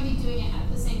 they might be doing it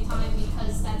at the same time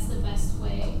because that's the best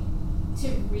way to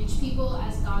reach people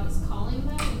as God is calling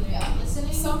them and they're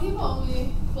listening. Some people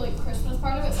only like Christmas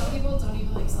part of it. Some people don't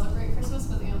even like celebrate Christmas,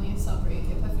 but they only celebrate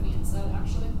Epiphany instead.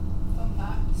 Actually, fun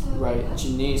fact. Right,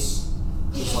 Janice,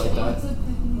 just like that.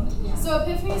 So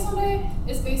Epiphany Sunday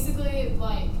is basically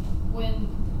like when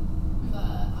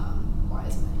the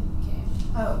wise men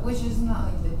came. Oh, which is not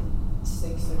like the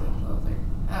 6th or the 12th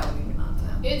or maybe not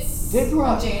now. It's They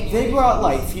brought January.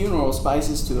 like funeral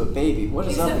spices to a baby. What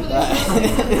is up except with for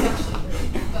the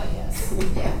that? but yes.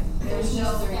 Yeah, there's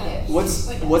no 3 days.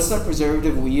 What's that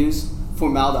preservative we use?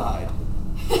 Formaldehyde.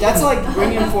 That's like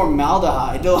bringing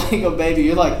formaldehyde to like a baby.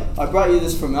 You're like, I brought you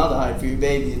this formaldehyde for your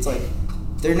baby. It's like,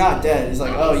 they're not dead. It's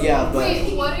like, oh yeah, but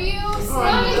Wait, what are you? Not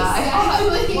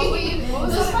exactly. What were you? What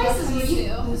was Those that spices reference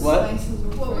were to? What?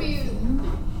 What were you?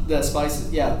 the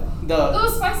spices, yeah,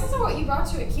 Those spices are what you brought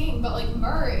to a king, but like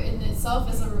myrrh in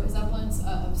itself is a resemblance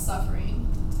of suffering.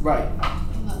 right.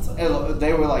 And that's what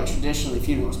They were like traditionally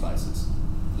funeral spices.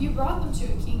 you brought them to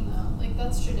a king though. Like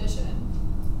that's tradition.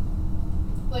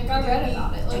 Like I read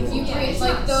about it. Like you Yeah, create it's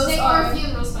like not, those they are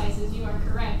funeral spices. You are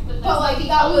correct, but that's But, like, not the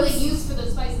that only was- use for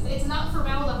those spices. It's not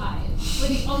formaldehyde. But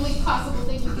the only possible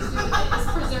thing you can do with it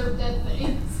is preserve dead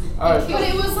things. Alright. But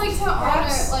it was like to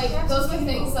honor, like those were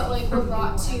things that like were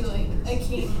brought to like a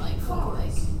king, like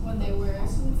when they were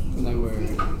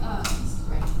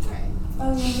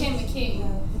became a king.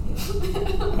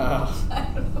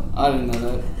 I didn't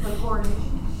know that.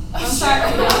 I'm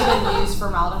sorry, we don't even use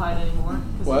formaldehyde anymore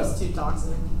because What? it's too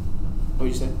toxic.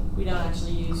 What'd you say? We don't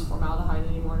actually use formaldehyde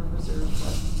anymore to preserve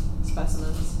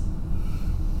specimens.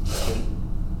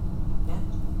 Yeah.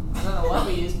 I don't know what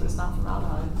we use, but it's not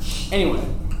formaldehyde. Anyway,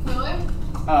 Really?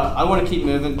 I want to keep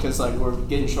moving because like we're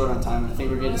getting short on time. I think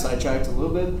we're getting sidetracked a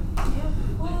little bit,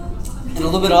 and a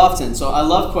little bit often. So I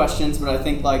love questions, but I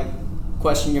think like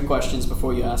question your questions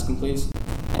before you ask them, please.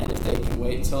 And if they can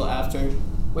wait until after,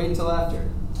 wait until after.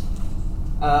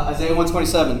 Isaiah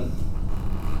 127.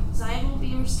 Zion will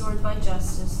be restored by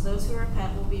justice. Those who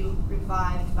repent will be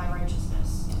revived by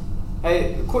righteousness.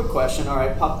 Hey, a quick question. All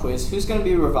right, pop quiz. Who's going to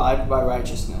be revived by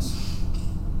righteousness?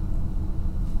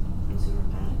 Those who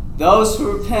repent. Those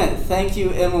who repent. Thank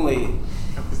you, Emily.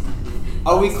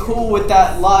 Are we cool with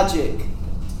that logic?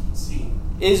 See.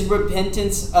 Is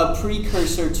repentance a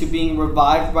precursor to being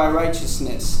revived by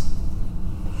righteousness?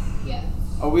 Yeah.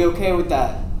 Are we okay with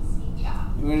that? Yeah.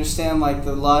 You understand like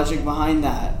the logic behind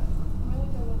that? I'm really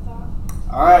good with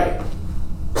that. All right.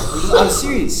 I'm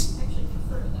serious. I actually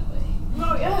prefer it that way.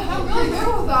 Oh yeah, I'm really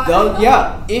good with that.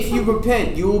 Yeah, if you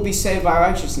repent, you will be saved by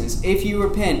righteousness. If you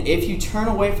repent, if you turn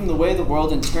away from the way of the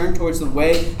world and turn towards the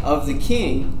way of the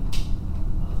King,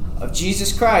 of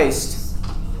Jesus Christ,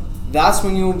 that's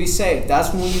when you will be saved.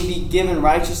 That's when you'll be given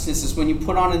righteousness. Is when you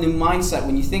put on a new mindset,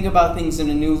 when you think about things in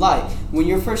a new light. When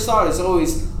your first thought is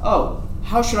always, oh,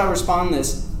 how should I respond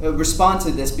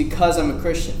to this because I'm a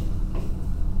Christian?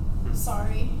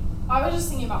 Sorry. I was just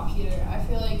thinking about Peter. I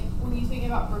feel like when you think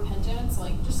about repentance,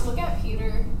 like just look at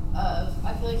Peter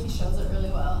I feel like he shows it really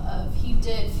well he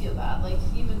did feel bad. Like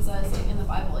he even says like in the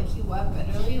Bible, like he wept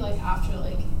bitterly like after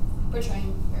like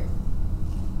betraying or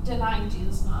denying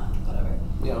Jesus,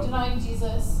 denying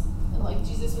Jesus, and like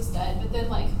Jesus was dead. But then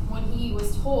like when he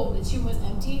was told the tomb was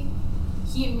empty,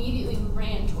 he immediately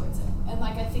ran towards it. And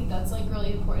like I think that's like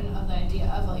really important of the idea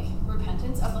of like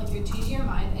repentance, of like you're changing your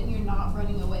mind and you're not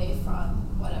running away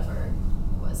from whatever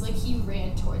it was. Like he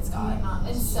ran towards God You're not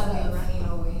instead necessarily of running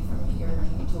away from it, you're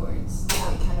running towards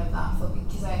like kind of that flip,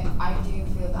 because I do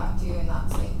feel that too, and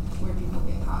that's like where people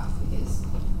get caught because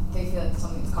they feel like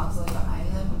something's constantly behind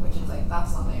them, which is like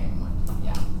that's not there anymore.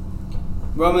 yeah.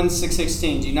 Romans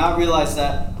 6:16. Do you not realize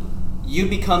that you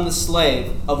become the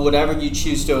slave of whatever you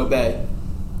choose to obey?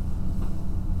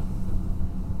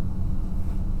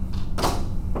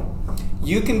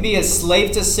 You can be a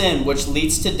slave to sin, which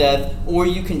leads to death, or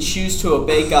you can choose to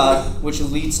obey God, which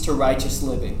leads to righteous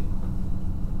living.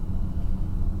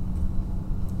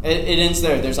 It ends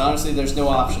there. There's no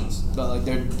options. But like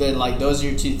they're like those are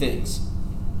your two things.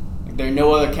 Like, there are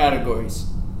no other categories.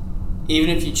 Even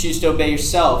if you choose to obey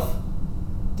yourself,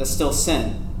 that's still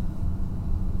sin.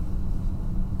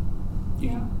 You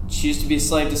can choose to be a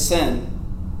slave to sin,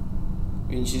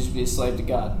 or you can choose to be a slave to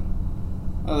God.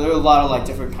 Well, there are a lot of like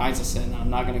different kinds of sin.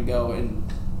 I'm not going to go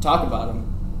and talk about them.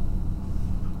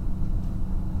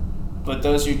 But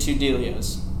those are your two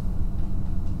dealios.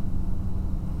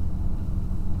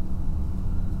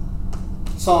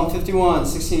 Psalm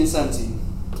 51:16 and 17.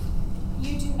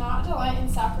 You do not delight in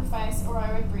sacrifice, or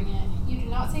I would bring it. You do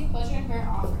not take pleasure in burnt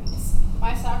offerings.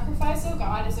 My sacrifice, O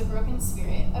God, is a broken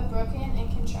spirit, a broken and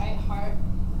contrite heart.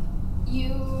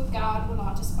 God will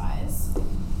not despise.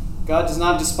 God does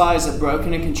not despise a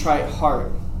broken and contrite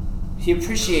heart. He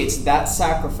appreciates that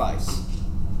sacrifice.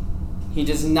 He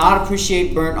does not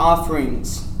appreciate burnt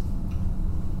offerings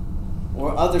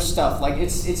or other stuff. Like,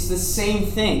 it's the same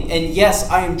thing. And yes,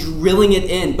 I am drilling it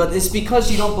in, but it's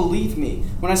because you don't believe me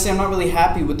when I say I'm not really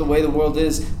happy with the way the world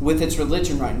is with its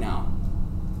religion right now.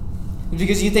 It's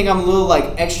because you think I'm a little,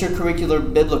 like,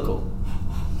 extracurricular biblical.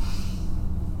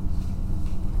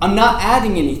 I'm not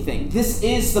adding anything. This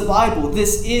is the Bible.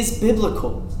 This is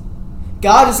biblical.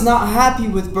 God is not happy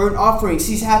with burnt offerings.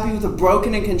 He's happy with a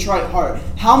broken and contrite heart.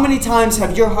 How many times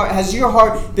has your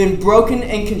heart been broken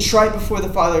and contrite before the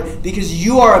Father because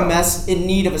you are a mess in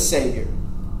need of a Savior?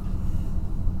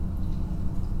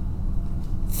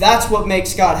 That's what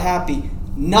makes God happy.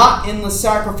 Not endless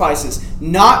sacrifices.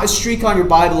 Not a streak on your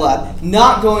Bible app.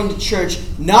 Not going to church.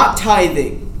 Not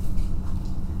tithing.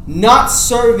 Not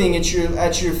serving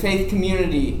at your faith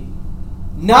community.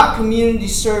 Not community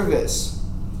service.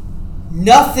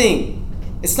 Nothing.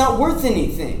 It's not worth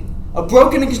anything. A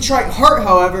broken and contrite heart,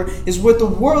 however, is worth the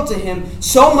world to him,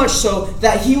 so much so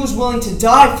that he was willing to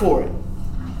die for it.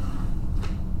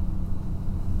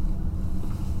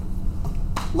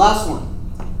 Last one.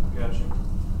 Gotcha.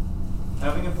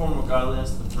 Having a form of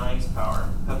godliness but denying its power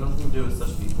have nothing to do with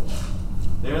such people.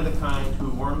 They are the kind who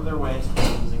worm their way into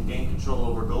things and gain control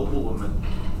over gullible women,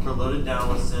 who are loaded down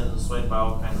with sins and swayed by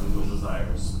all kinds of evil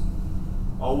desires.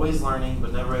 Always learning,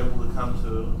 but never able to come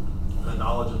to the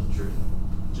knowledge of the truth.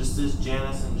 Just as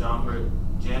Jannes and Jambres,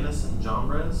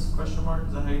 question mark,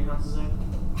 is that how you pronounce his name?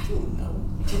 I don't know.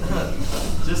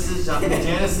 Just as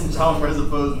Jannes and Jambres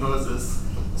opposed Moses,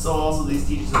 so also these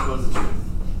teachers oppose the truth.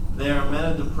 They are men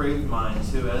of depraved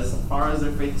minds who, as far as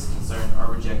their faith is concerned,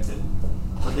 are rejected.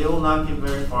 But they will not get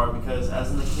very far because, as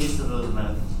in the case of those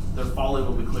men, their folly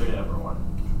will be clear to everyone.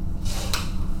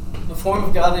 The form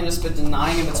of godliness but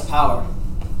denying of its power.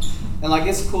 And like,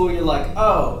 it's cool, you're like,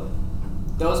 oh,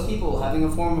 those people having a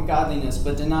form of godliness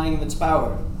but denying of its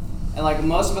power. And like,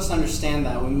 most of us understand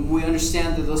that. When we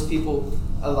understand that those people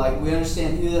are like, we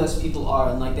understand who those people are,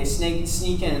 and like they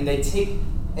sneak in and they take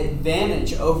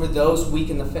advantage over those weak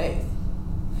in the faith.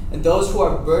 And those who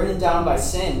are burdened down by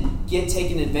sin get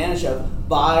taken advantage of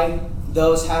by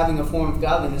those having a form of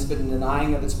godliness but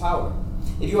denying of its power.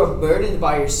 If you are burdened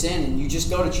by your sin and you just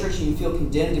go to church and you feel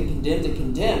condemned and condemned and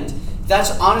condemned, that's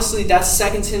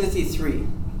 2 Timothy 3.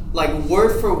 Like,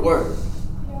 word for word.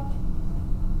 Yeah.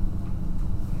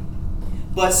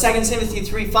 But 2 Timothy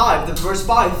 3:5, the verse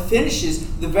 5, finishes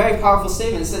the very powerful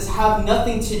statement. It says, have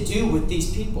nothing to do with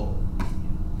these people.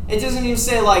 It doesn't even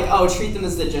say like, oh, treat them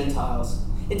as the Gentiles.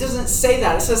 It doesn't say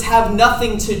that. It says, have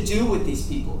nothing to do with these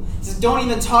people. It says, don't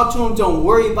even talk to them. Don't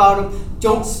worry about them.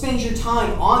 Don't spend your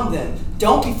time on them.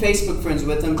 Don't be Facebook friends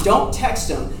with them. Don't text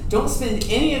them. Don't spend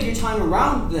any of your time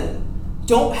around them.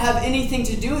 Don't have anything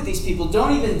to do with these people.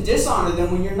 Don't even dishonor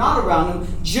them when you're not around them.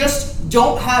 Just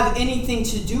don't have anything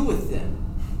to do with them.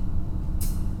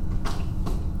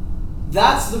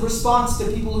 That's the response to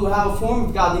people who have a form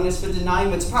of godliness but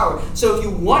denying its power. So if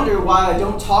you wonder why I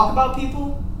don't talk about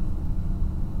people,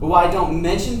 or why I don't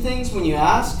mention things when you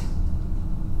ask,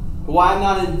 or why I'm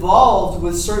not involved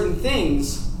with certain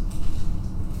things,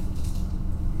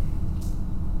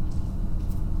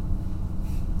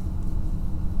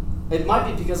 it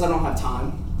might be because I don't have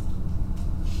time.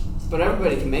 But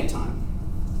everybody can make time.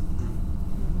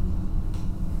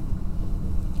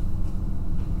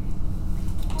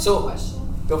 So, question.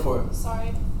 Go for it.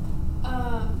 Sorry.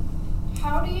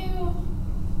 How do you?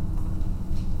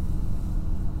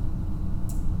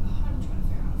 I'm trying to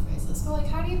figure out how to phrase this, but like,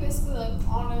 how do you basically like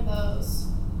honor those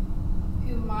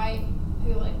who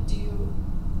do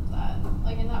that,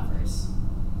 like in that verse,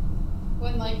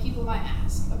 when like people might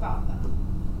ask about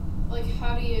them, like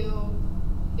how do you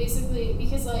basically,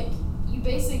 because like you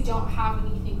basically don't have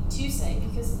anything to say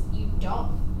because you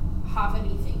don't have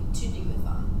anything to do with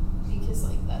them. Because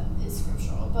like that is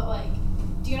scriptural, but like,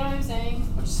 do you know what I'm saying?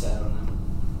 I just said I don't know.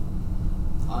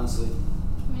 Honestly. I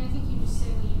mean, I think you just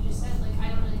said what you just said. Like, I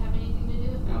don't really have anything to do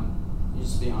with Yeah. them. You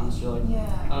just be honest. You're like,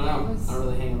 Yeah, I don't know. it was I don't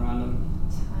really hang around them.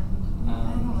 I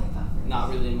don't like that phrase. Not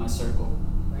really in my circle.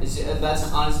 That's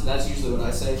honestly, that's usually what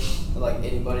I say. Like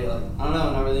anybody, like, I don't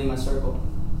know, not really in my circle.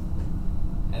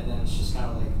 And then it's just kind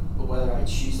of like, but whether I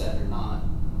choose that or not,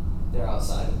 they're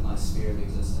outside of my sphere of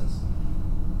existence.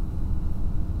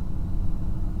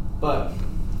 But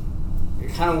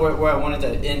kind of where I wanted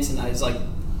to end tonight is like,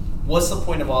 what's the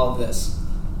point of all of this?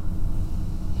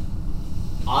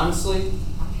 Honestly,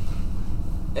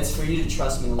 it's for you to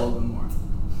trust me a little bit more.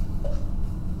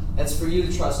 It's for you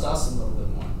to trust us a little bit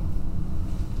more.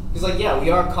 He's like, yeah, we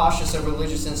are cautious of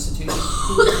religious institutions.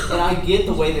 And I get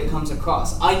the way that comes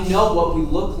across. I know what we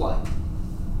look like.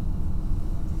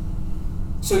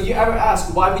 So you ever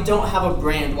ask why we don't have a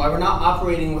brand, why we're not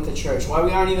operating with a church, why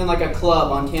we aren't even like a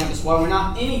club on campus, why we're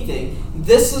not anything?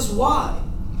 This is why.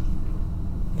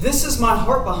 This is my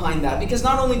heart behind that. Because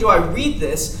not only do I read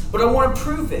this, but I want to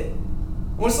prove it.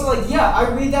 I want to say like, yeah, I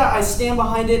read that, I stand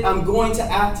behind it, I'm going to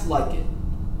act like it.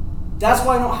 That's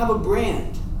why I don't have a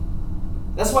brand.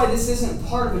 That's why this isn't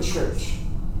part of a church.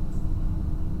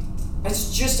 It's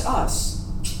just us.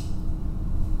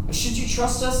 Should you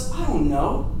trust us? I don't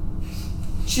know.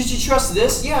 Should you trust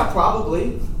this? Yeah,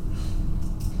 probably.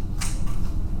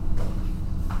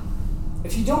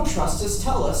 If you don't trust us,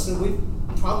 tell us, and we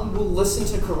probably will listen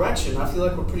to correction. I feel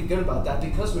like we're pretty good about that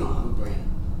because we don't have a brand.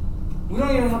 We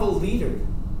don't even have a leader.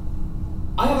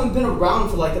 I haven't been around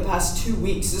for like the past 2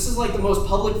 weeks. This is like the most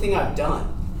public thing I've done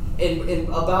in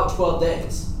about 12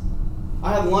 days.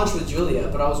 I had lunch with Julia,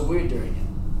 but I was weird during it.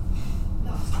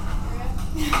 No, it's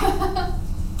not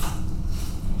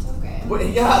It's okay. What do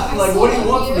you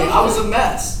want from me? I was a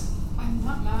mess. I'm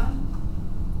not mad.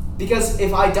 Because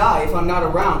if I die, if I'm not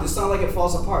around, it's not like it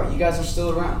falls apart. You guys are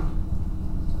still around.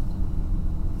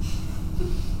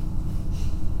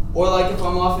 Or like if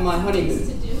I'm off on my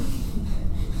honeymoon.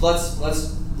 Let's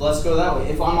go that way.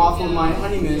 If I'm off on my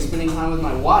honeymoon, spending time with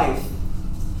my wife,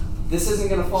 this isn't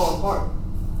going to fall apart.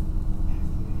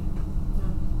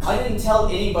 I didn't tell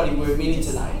anybody we were meeting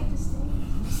tonight.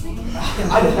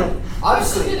 I didn't.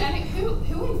 Obviously.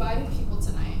 Who invited people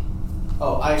tonight?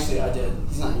 Oh, I did.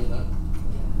 He's not here though.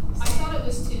 I thought it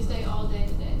was Tuesday all day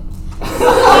today.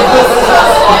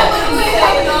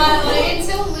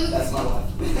 Until Luke. That's my wife.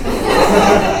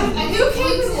 And who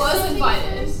was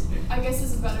invited? I guess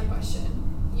is a better question.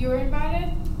 You were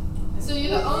invited? So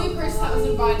you're the only person that was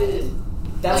invited.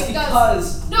 That's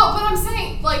because... No, but I'm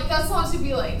saying, like, that's not to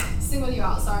be, like, single you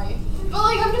out, sorry. But,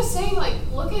 like, I'm just saying, like,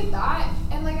 look at that.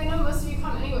 And, like, I know most of you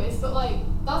come anyways, but, like,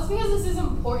 that's because this is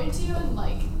important to you and,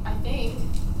 like, I think.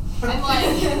 And, like,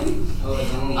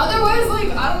 otherwise, like,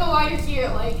 I don't know why you're here.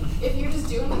 Like, if you're just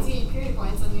doing it to get period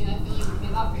points, I mean, I feel like you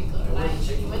made that pretty clear.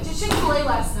 You went to Chick-fil-A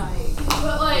last night.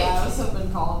 But, like, Yeah, I was hoping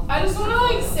called. I just want to,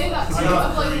 like, say that too.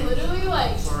 Of, like, literally,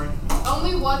 like,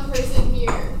 only one person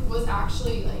here was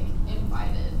actually, like,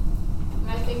 invited. And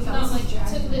I think Not that's like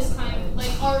took this time,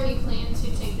 like already planned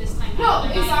to take this time No, out.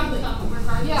 exactly.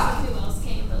 Regardless Yeah. of who else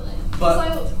came, but like.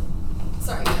 But,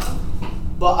 sorry, no.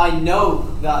 but I know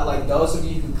that, like, those of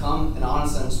you who come, and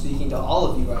honestly, I'm speaking to all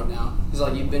of you right now, because,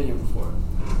 like, you've been here before.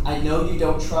 I know you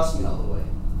don't trust me all the way.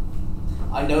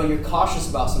 I know you're cautious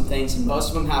about some things, and most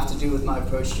of them have to do with my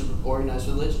approach to organized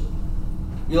religion.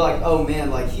 You're like, oh man,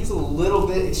 like he's a little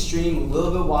bit extreme, a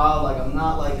little bit wild, like I'm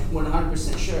not like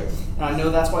 100% sure. And I know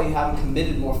that's why you haven't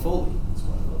committed more fully. That's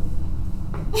why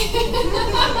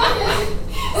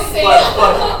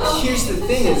but here's the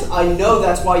thing is, I know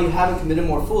that's why you haven't committed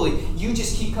more fully. You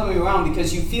just keep coming around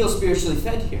because you feel spiritually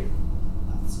fed here.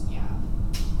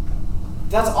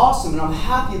 That's awesome, and I'm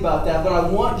happy about that, but I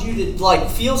want you to like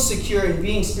feel secure in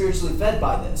being spiritually fed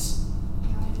by this.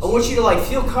 I want you to like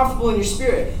feel comfortable in your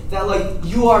spirit that like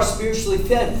you are spiritually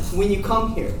fed when you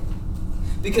come here.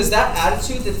 Because that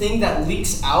attitude, the thing that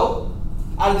leaks out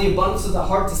of the abundance of the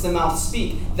heart does the mouth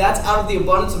speak. That's out of the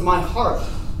abundance of my heart.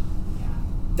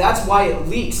 That's why it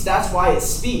leaks. That's why it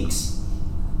speaks.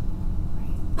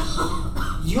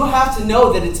 You have to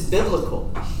know that it's biblical.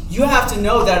 You have to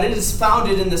know that it is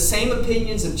founded in the same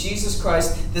opinions of Jesus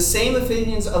Christ, the same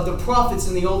opinions of the prophets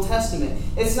in the Old Testament.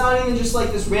 It's not even just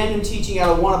like this random teaching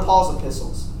out of one of Paul's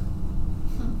epistles.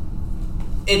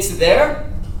 It's there,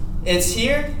 it's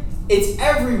here, it's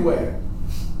everywhere.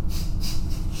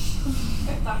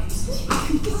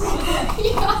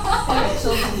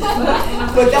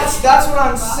 But that's what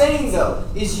I'm saying though,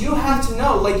 is you have to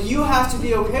know, like you have to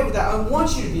be okay with that. I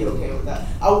want you to be okay with that.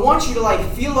 I want you to like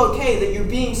feel okay that you're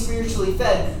being spiritually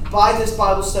fed by this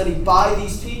Bible study, by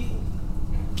these people.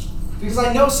 Because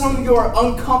I know some of you are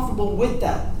uncomfortable with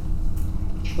that.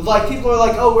 But like people are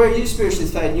like, oh, where are you spiritually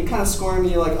fed? And you're kind of scoring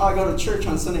me, you're like, oh, I go to church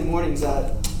on Sunday mornings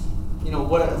at, you know,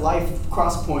 what a Life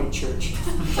Cross Point Church.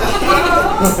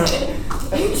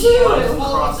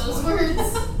 All of those words.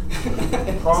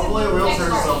 Probably a real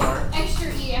church Extra- somewhere. Extra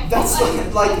E. That's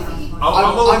like I'm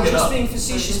I'm just being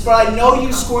facetious, but I know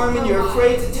you squirm and you're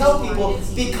afraid to tell people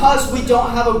because we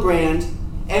don't have a brand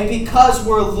and because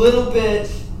we're a little bit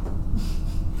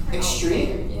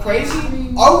extreme, crazy.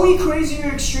 Are we crazy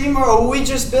or extreme, or are we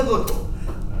just biblical?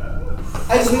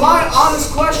 As my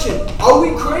honest question, are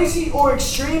we crazy or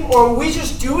extreme, or are we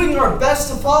just doing our best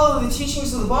to follow the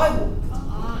teachings of the Bible?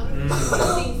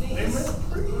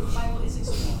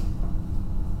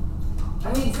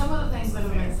 I mean, some of the things that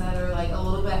have been said are like a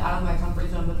little bit out of my comfort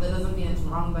zone, but that doesn't mean it's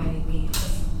wrong by any means.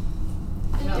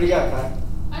 What do you got, Kai?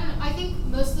 I don't know. I think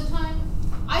most of the time,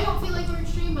 I don't feel like we're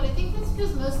extreme, but I think that's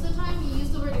because most of the time you use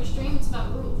the word extreme, it's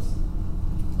about rules.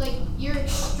 Like, you're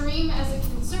extreme as a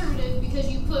conservative because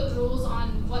you put rules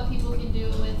on what people can do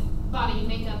with body,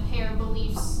 makeup, hair,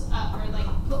 beliefs, or like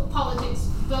politics,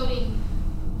 voting,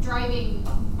 driving,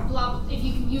 blah, blah, if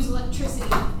you can use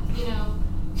electricity, you know.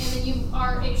 And then you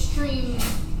are extreme,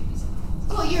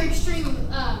 well, you're extreme,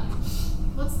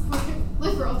 what's the word?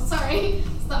 Liberal, sorry.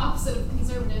 It's the opposite of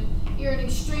conservative. You're an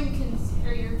extreme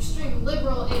you're extreme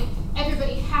liberal if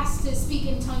everybody has to speak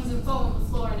in tongues and fall on the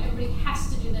floor, and everybody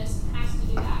has to do this and has to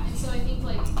do that. And so I think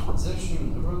like, Is it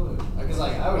extreme liberal? Because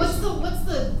like I would. what's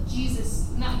the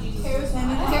Jesus? Not Jesus.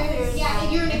 Charismatic. Yeah,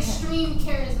 you're an extreme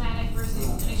charismatic versus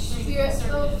an extreme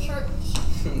Spirit-filled conservative. church.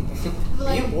 But,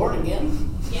 Are you like, born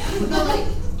again? yeah, but like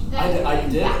that. I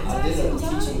did a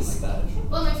teaching like that.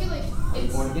 Well, and I feel like Are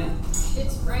you born again?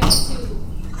 it's right to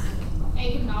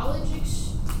acknowledge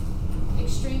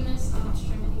extremeness, not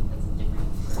extremity, that's a different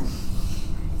word.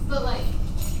 But like,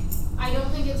 I don't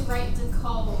think it's right to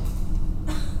call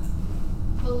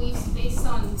beliefs based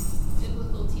on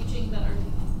biblical teaching that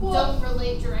don't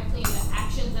relate directly into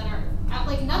actions that are,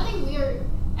 like, nothing we are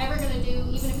ever going to do,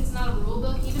 even if it's not a rule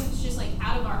book, even if it's just like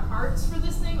out of our hearts for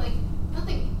this thing, like,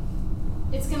 nothing,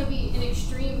 it's going to be an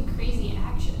extreme, crazy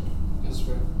action. That's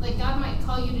right. Like, God might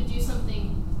call you to do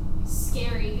something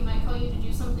scary, He might call you to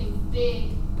do something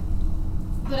big,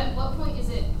 but at what point is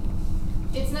it,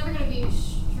 it's never going to be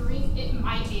extreme, it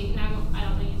might be, and I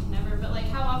don't think it's never, but like,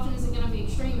 how often is it going to be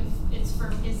extreme if it's for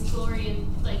His glory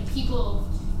and like people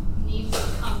need to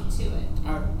come to it?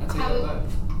 Alright, I take that back.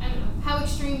 I don't know, how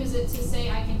extreme is it to say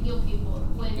I can heal people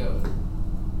when,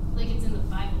 like, it's in the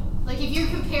Bible? Like, if your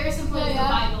comparison point is the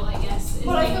Bible, I guess.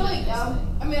 But I feel like,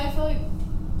 I mean, I feel like,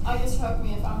 I guess correct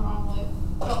me if I'm wrong, like,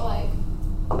 but like,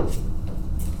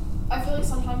 I feel like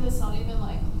sometimes it's not even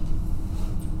like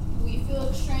we feel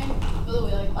extreme, but the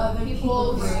way like other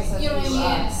people, you know what I mean?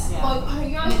 Yeah. Like, oh,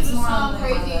 you guys do some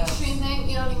crazy extreme thing,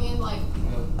 you know what I mean? Like,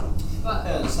 but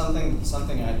Yeah,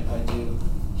 something I do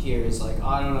here is like,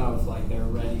 I don't know if like they're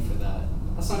ready for that.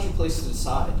 That's not your place to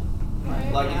decide.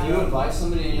 right, Like if you invite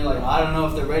somebody and you're like, I don't know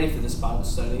if they're ready for this Bible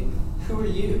study, who are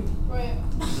you? right.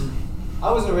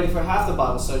 I wasn't ready for half the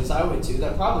Bible studies I went to.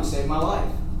 That probably saved my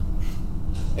life.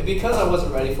 And because I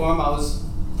wasn't ready for them, I was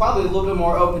probably a little bit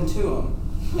more open to them.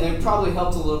 And it probably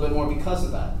helped a little bit more because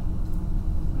of that.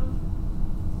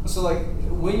 So like,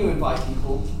 when you invite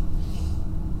people,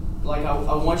 like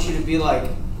I want you to be like,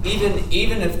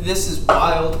 even if this is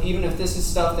wild, even if this is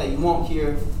stuff that you won't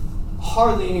hear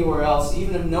hardly anywhere else,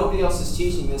 even if nobody else is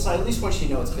teaching this, I at least want you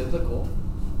to know it's biblical.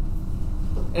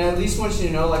 And I at least want you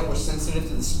to know like we're sensitive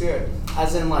to the Spirit.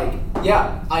 As in like,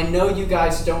 yeah, I know you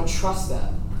guys don't trust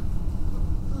that.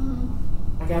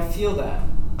 Like I feel that.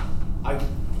 I've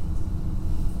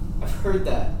heard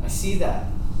that. I see that.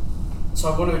 So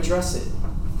I want to address it.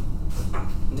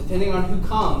 And depending on who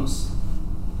comes,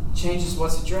 changes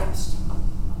what's addressed.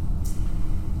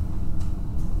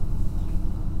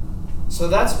 So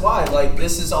that's why, like,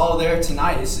 this is all there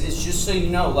tonight. It's just so you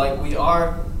know, like, we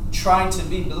are trying to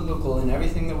be biblical in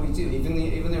everything that we do.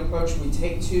 Even the approach we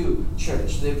take to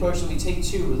church, the approach that we take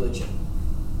to religion.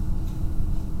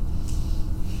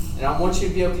 And I want you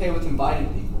to be okay with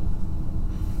inviting people.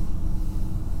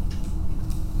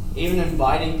 Even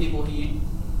inviting people who you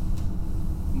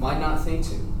might not think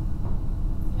to.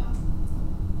 Yeah.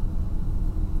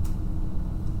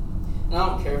 And I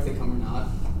don't care if they come or not.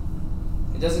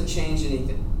 It doesn't change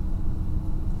anything.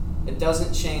 It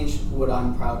doesn't change what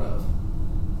I'm proud of.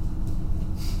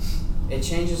 It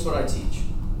changes what I teach.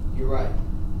 You're right.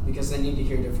 Because they need to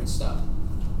hear different stuff.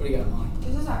 What do you got, Molly?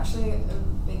 This is actually a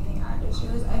big thing I just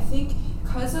realized. I think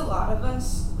because a lot of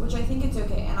us, which I think it's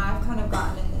okay, and I've kind of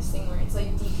gotten in this thing where it's like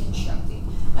deconstructing,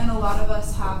 and a lot of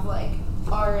us have like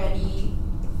already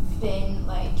been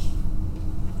like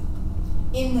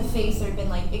in the faith or been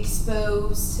like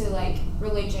exposed to like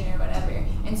religion or whatever,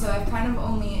 and so I've kind of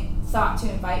only thought to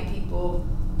invite people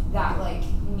that like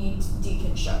need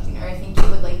deconstructing, or I think it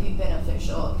would like be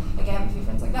beneficial. Like I have a few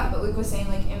friends like that, but Luke was saying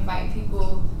like invite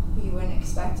people who you wouldn't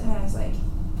expect, and I was like,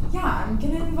 yeah, I'm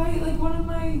gonna invite like one of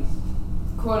my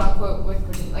quote unquote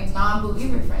like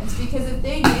non-believer friends, because if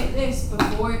they get this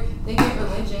before they get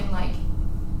religion, like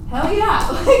hell yeah,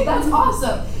 like that's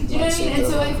awesome. Do you know what I mean? And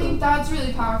so I think that's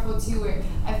really powerful too, where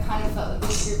I've kind of felt like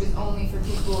this group is only for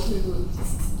people who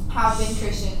have been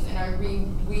Christians and are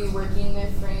reworking their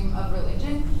frame of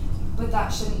religion, but that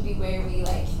shouldn't be where we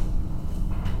like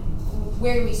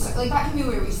that can be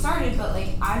where we started, but like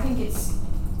I think it's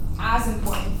as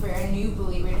important for a new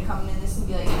believer to come into this and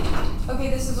be like, okay,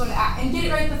 this is what and get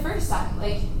it right the first time.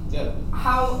 Like, Yeah.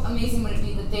 how amazing would it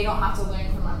be that they don't have to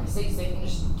learn from our mistakes, they can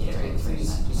just get it right the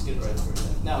first time. Just get it right the first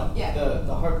time. Now, Yeah.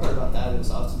 the hard part about that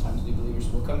is oftentimes new believers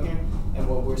will come here, and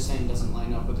what we're saying doesn't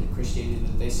line up with the Christianity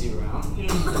that they see around. And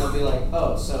they'll be like,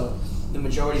 oh, so the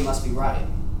majority must be right.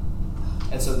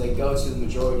 And so they go to the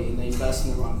majority and they invest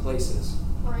in the wrong places.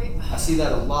 Right. I see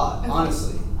that a lot,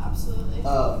 honestly. Absolutely.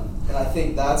 And I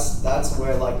think that's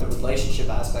where like the relationship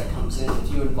aspect comes in.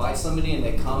 If you invite somebody and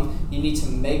they come, you need to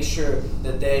make sure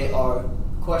that they are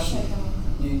questioning.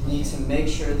 You need to make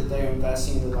sure that they're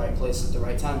investing in the right place at the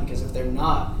right time, because if they're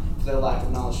not, for their lack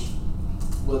of knowledge,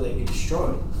 will they be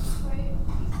destroyed? Right.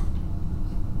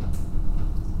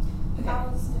 I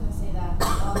was gonna say that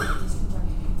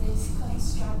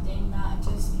disconstructing, not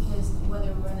just because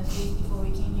whether we're in the faith before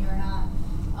we came here or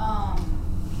not,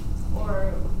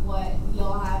 or what we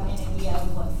all have an idea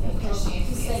of what faith is.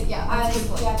 Christianity is. Yeah, as that's a good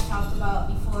point. Jeff talked about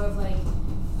before, of like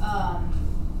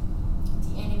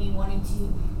the enemy wanting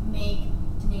to make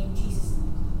the name Jesus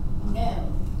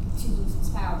known to lose its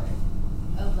power.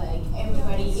 Of like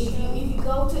everybody, if you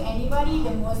go to anybody,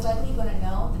 they're most likely gonna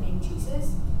know the name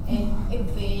Jesus and a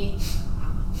vague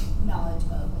knowledge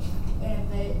of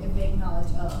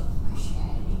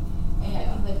Christianity. And I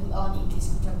think like we all need to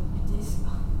disconstruct this.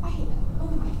 I hate that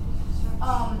word.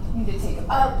 You need to take it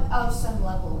back. Of some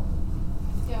level.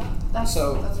 Yeah. That's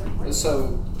a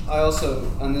So I also,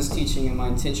 on this teaching, and my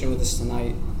intention with this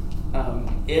tonight,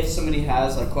 if somebody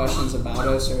has like questions about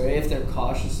us, or if they're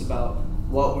cautious about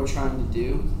what we're trying to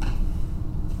do,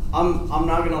 I'm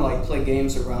not gonna like play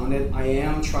games around it. I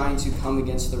am trying to come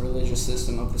against the religious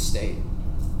system of the state.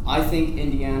 I think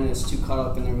Indiana is too caught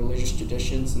up in their religious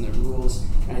traditions and their rules,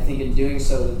 and I think in doing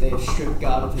so that they've stripped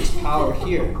God of his power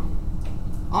here.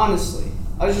 Honestly,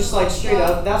 I was just like straight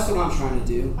up, that's what I'm trying to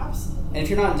do. Absolutely. And if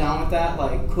you're not down with that,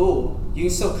 like cool, you can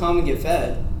still come and get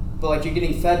fed, but like you're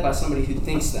getting fed by somebody who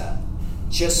thinks that,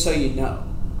 just so you know.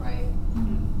 Right.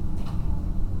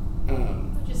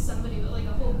 Not just somebody, but like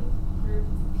a whole group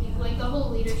of people, like the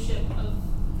whole leadership of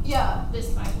this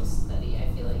Bible study. I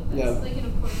feel like that's like an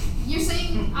important. You're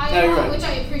saying you're right. which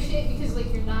I appreciate, because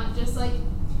like you're not just like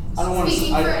I don't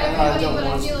speaking want for to. everybody, don't but I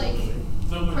want feel like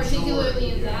The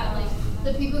particularly in majority, that, like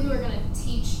the people who are going to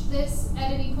teach this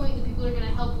at any point, the people who are going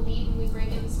to help lead when we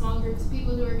break into small groups,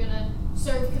 people who are going to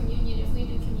serve communion if we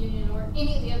do communion, or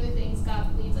any of the other things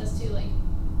God leads us to, like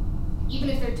even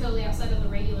if they're totally outside of the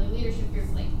regular leadership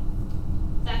group, like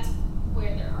that's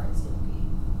where their heart's going to be.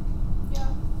 Yeah.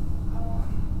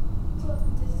 So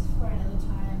this is for another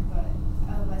time, but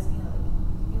I was thinking like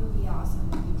it would be awesome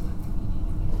if we did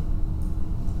communion again.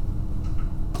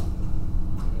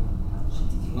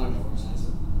 I'm not gonna force it.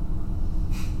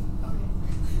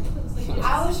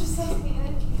 I was just thinking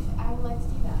that I would like to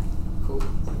do that. Cool.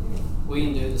 We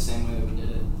can do it the same way that we did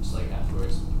it, just like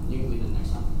afterwards. You can lead it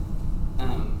next time.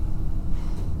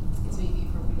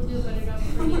 We'll do a better job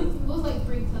of bringing, we'll like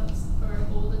bring cups or a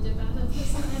bowl to dip out of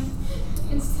this time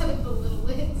instead of the little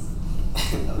lids.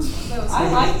 That was fun.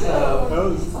 I liked it. That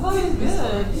was I thought it was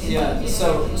good. Yeah,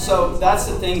 so that's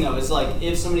the thing though, is like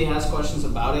if somebody has questions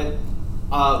about it,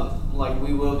 like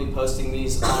we will be posting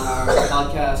these on our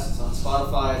podcast. It's on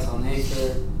Spotify, it's on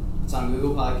Anchor, it's on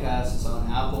Google Podcasts, it's on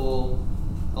Apple.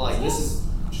 Like this is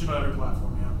Just about every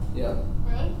platform, yeah.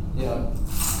 Really? Yeah.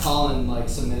 Colin like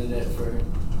submitted it for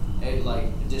a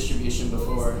distribution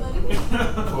before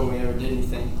we ever did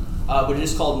anything. But it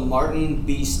is called Martin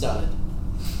B. Stud.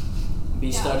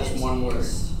 B. Stud is one word.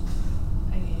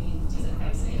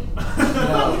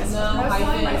 No.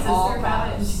 My all sister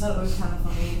found it and she thought it was kind of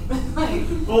funny.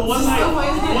 Well, one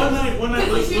night,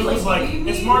 Because she Luke was was like, like, "What do you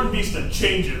 "It's mean?" Martin Beast, and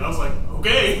change it." I was like,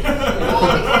 "Okay." Well,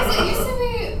 because it used to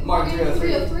be Martin Martin 303.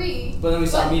 303. But then we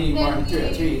stopped But meeting then Martin we-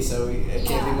 303, so it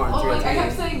can't be Martin Oh, like I 303.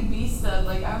 kept saying B-stud,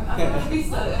 like I'm not a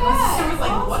B-stud. And my sister was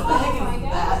like, what the heck is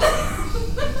that?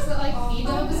 Is it like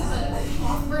B-dubs? Is it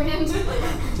off-brand?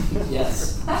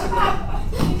 Yes.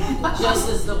 Just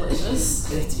as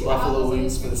delicious. It's buffalo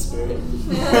wings for the spirit.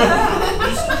 You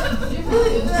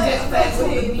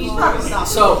should probably stop.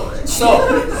 So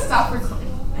Stop recording.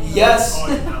 yes, Oh, I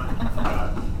did not. I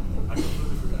forgot. I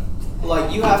completely forgot.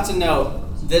 like you have to know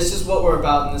this is what we're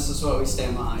about and this is what we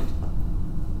stand behind.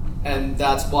 And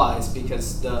that's wise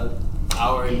because the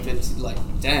hour and 50, like,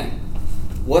 dang,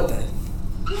 what the?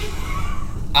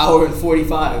 Hour and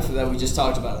 45 that we just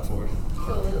talked about it for. I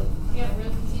got real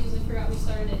confused. I forgot we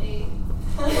started at 8.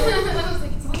 I was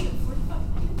like, it's only been 45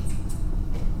 minutes.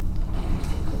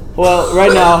 Well,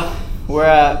 right now we're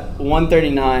at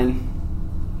 1:39,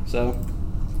 so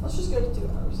Let's just go to 2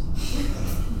 hours.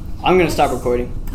 I'm gonna stop recording.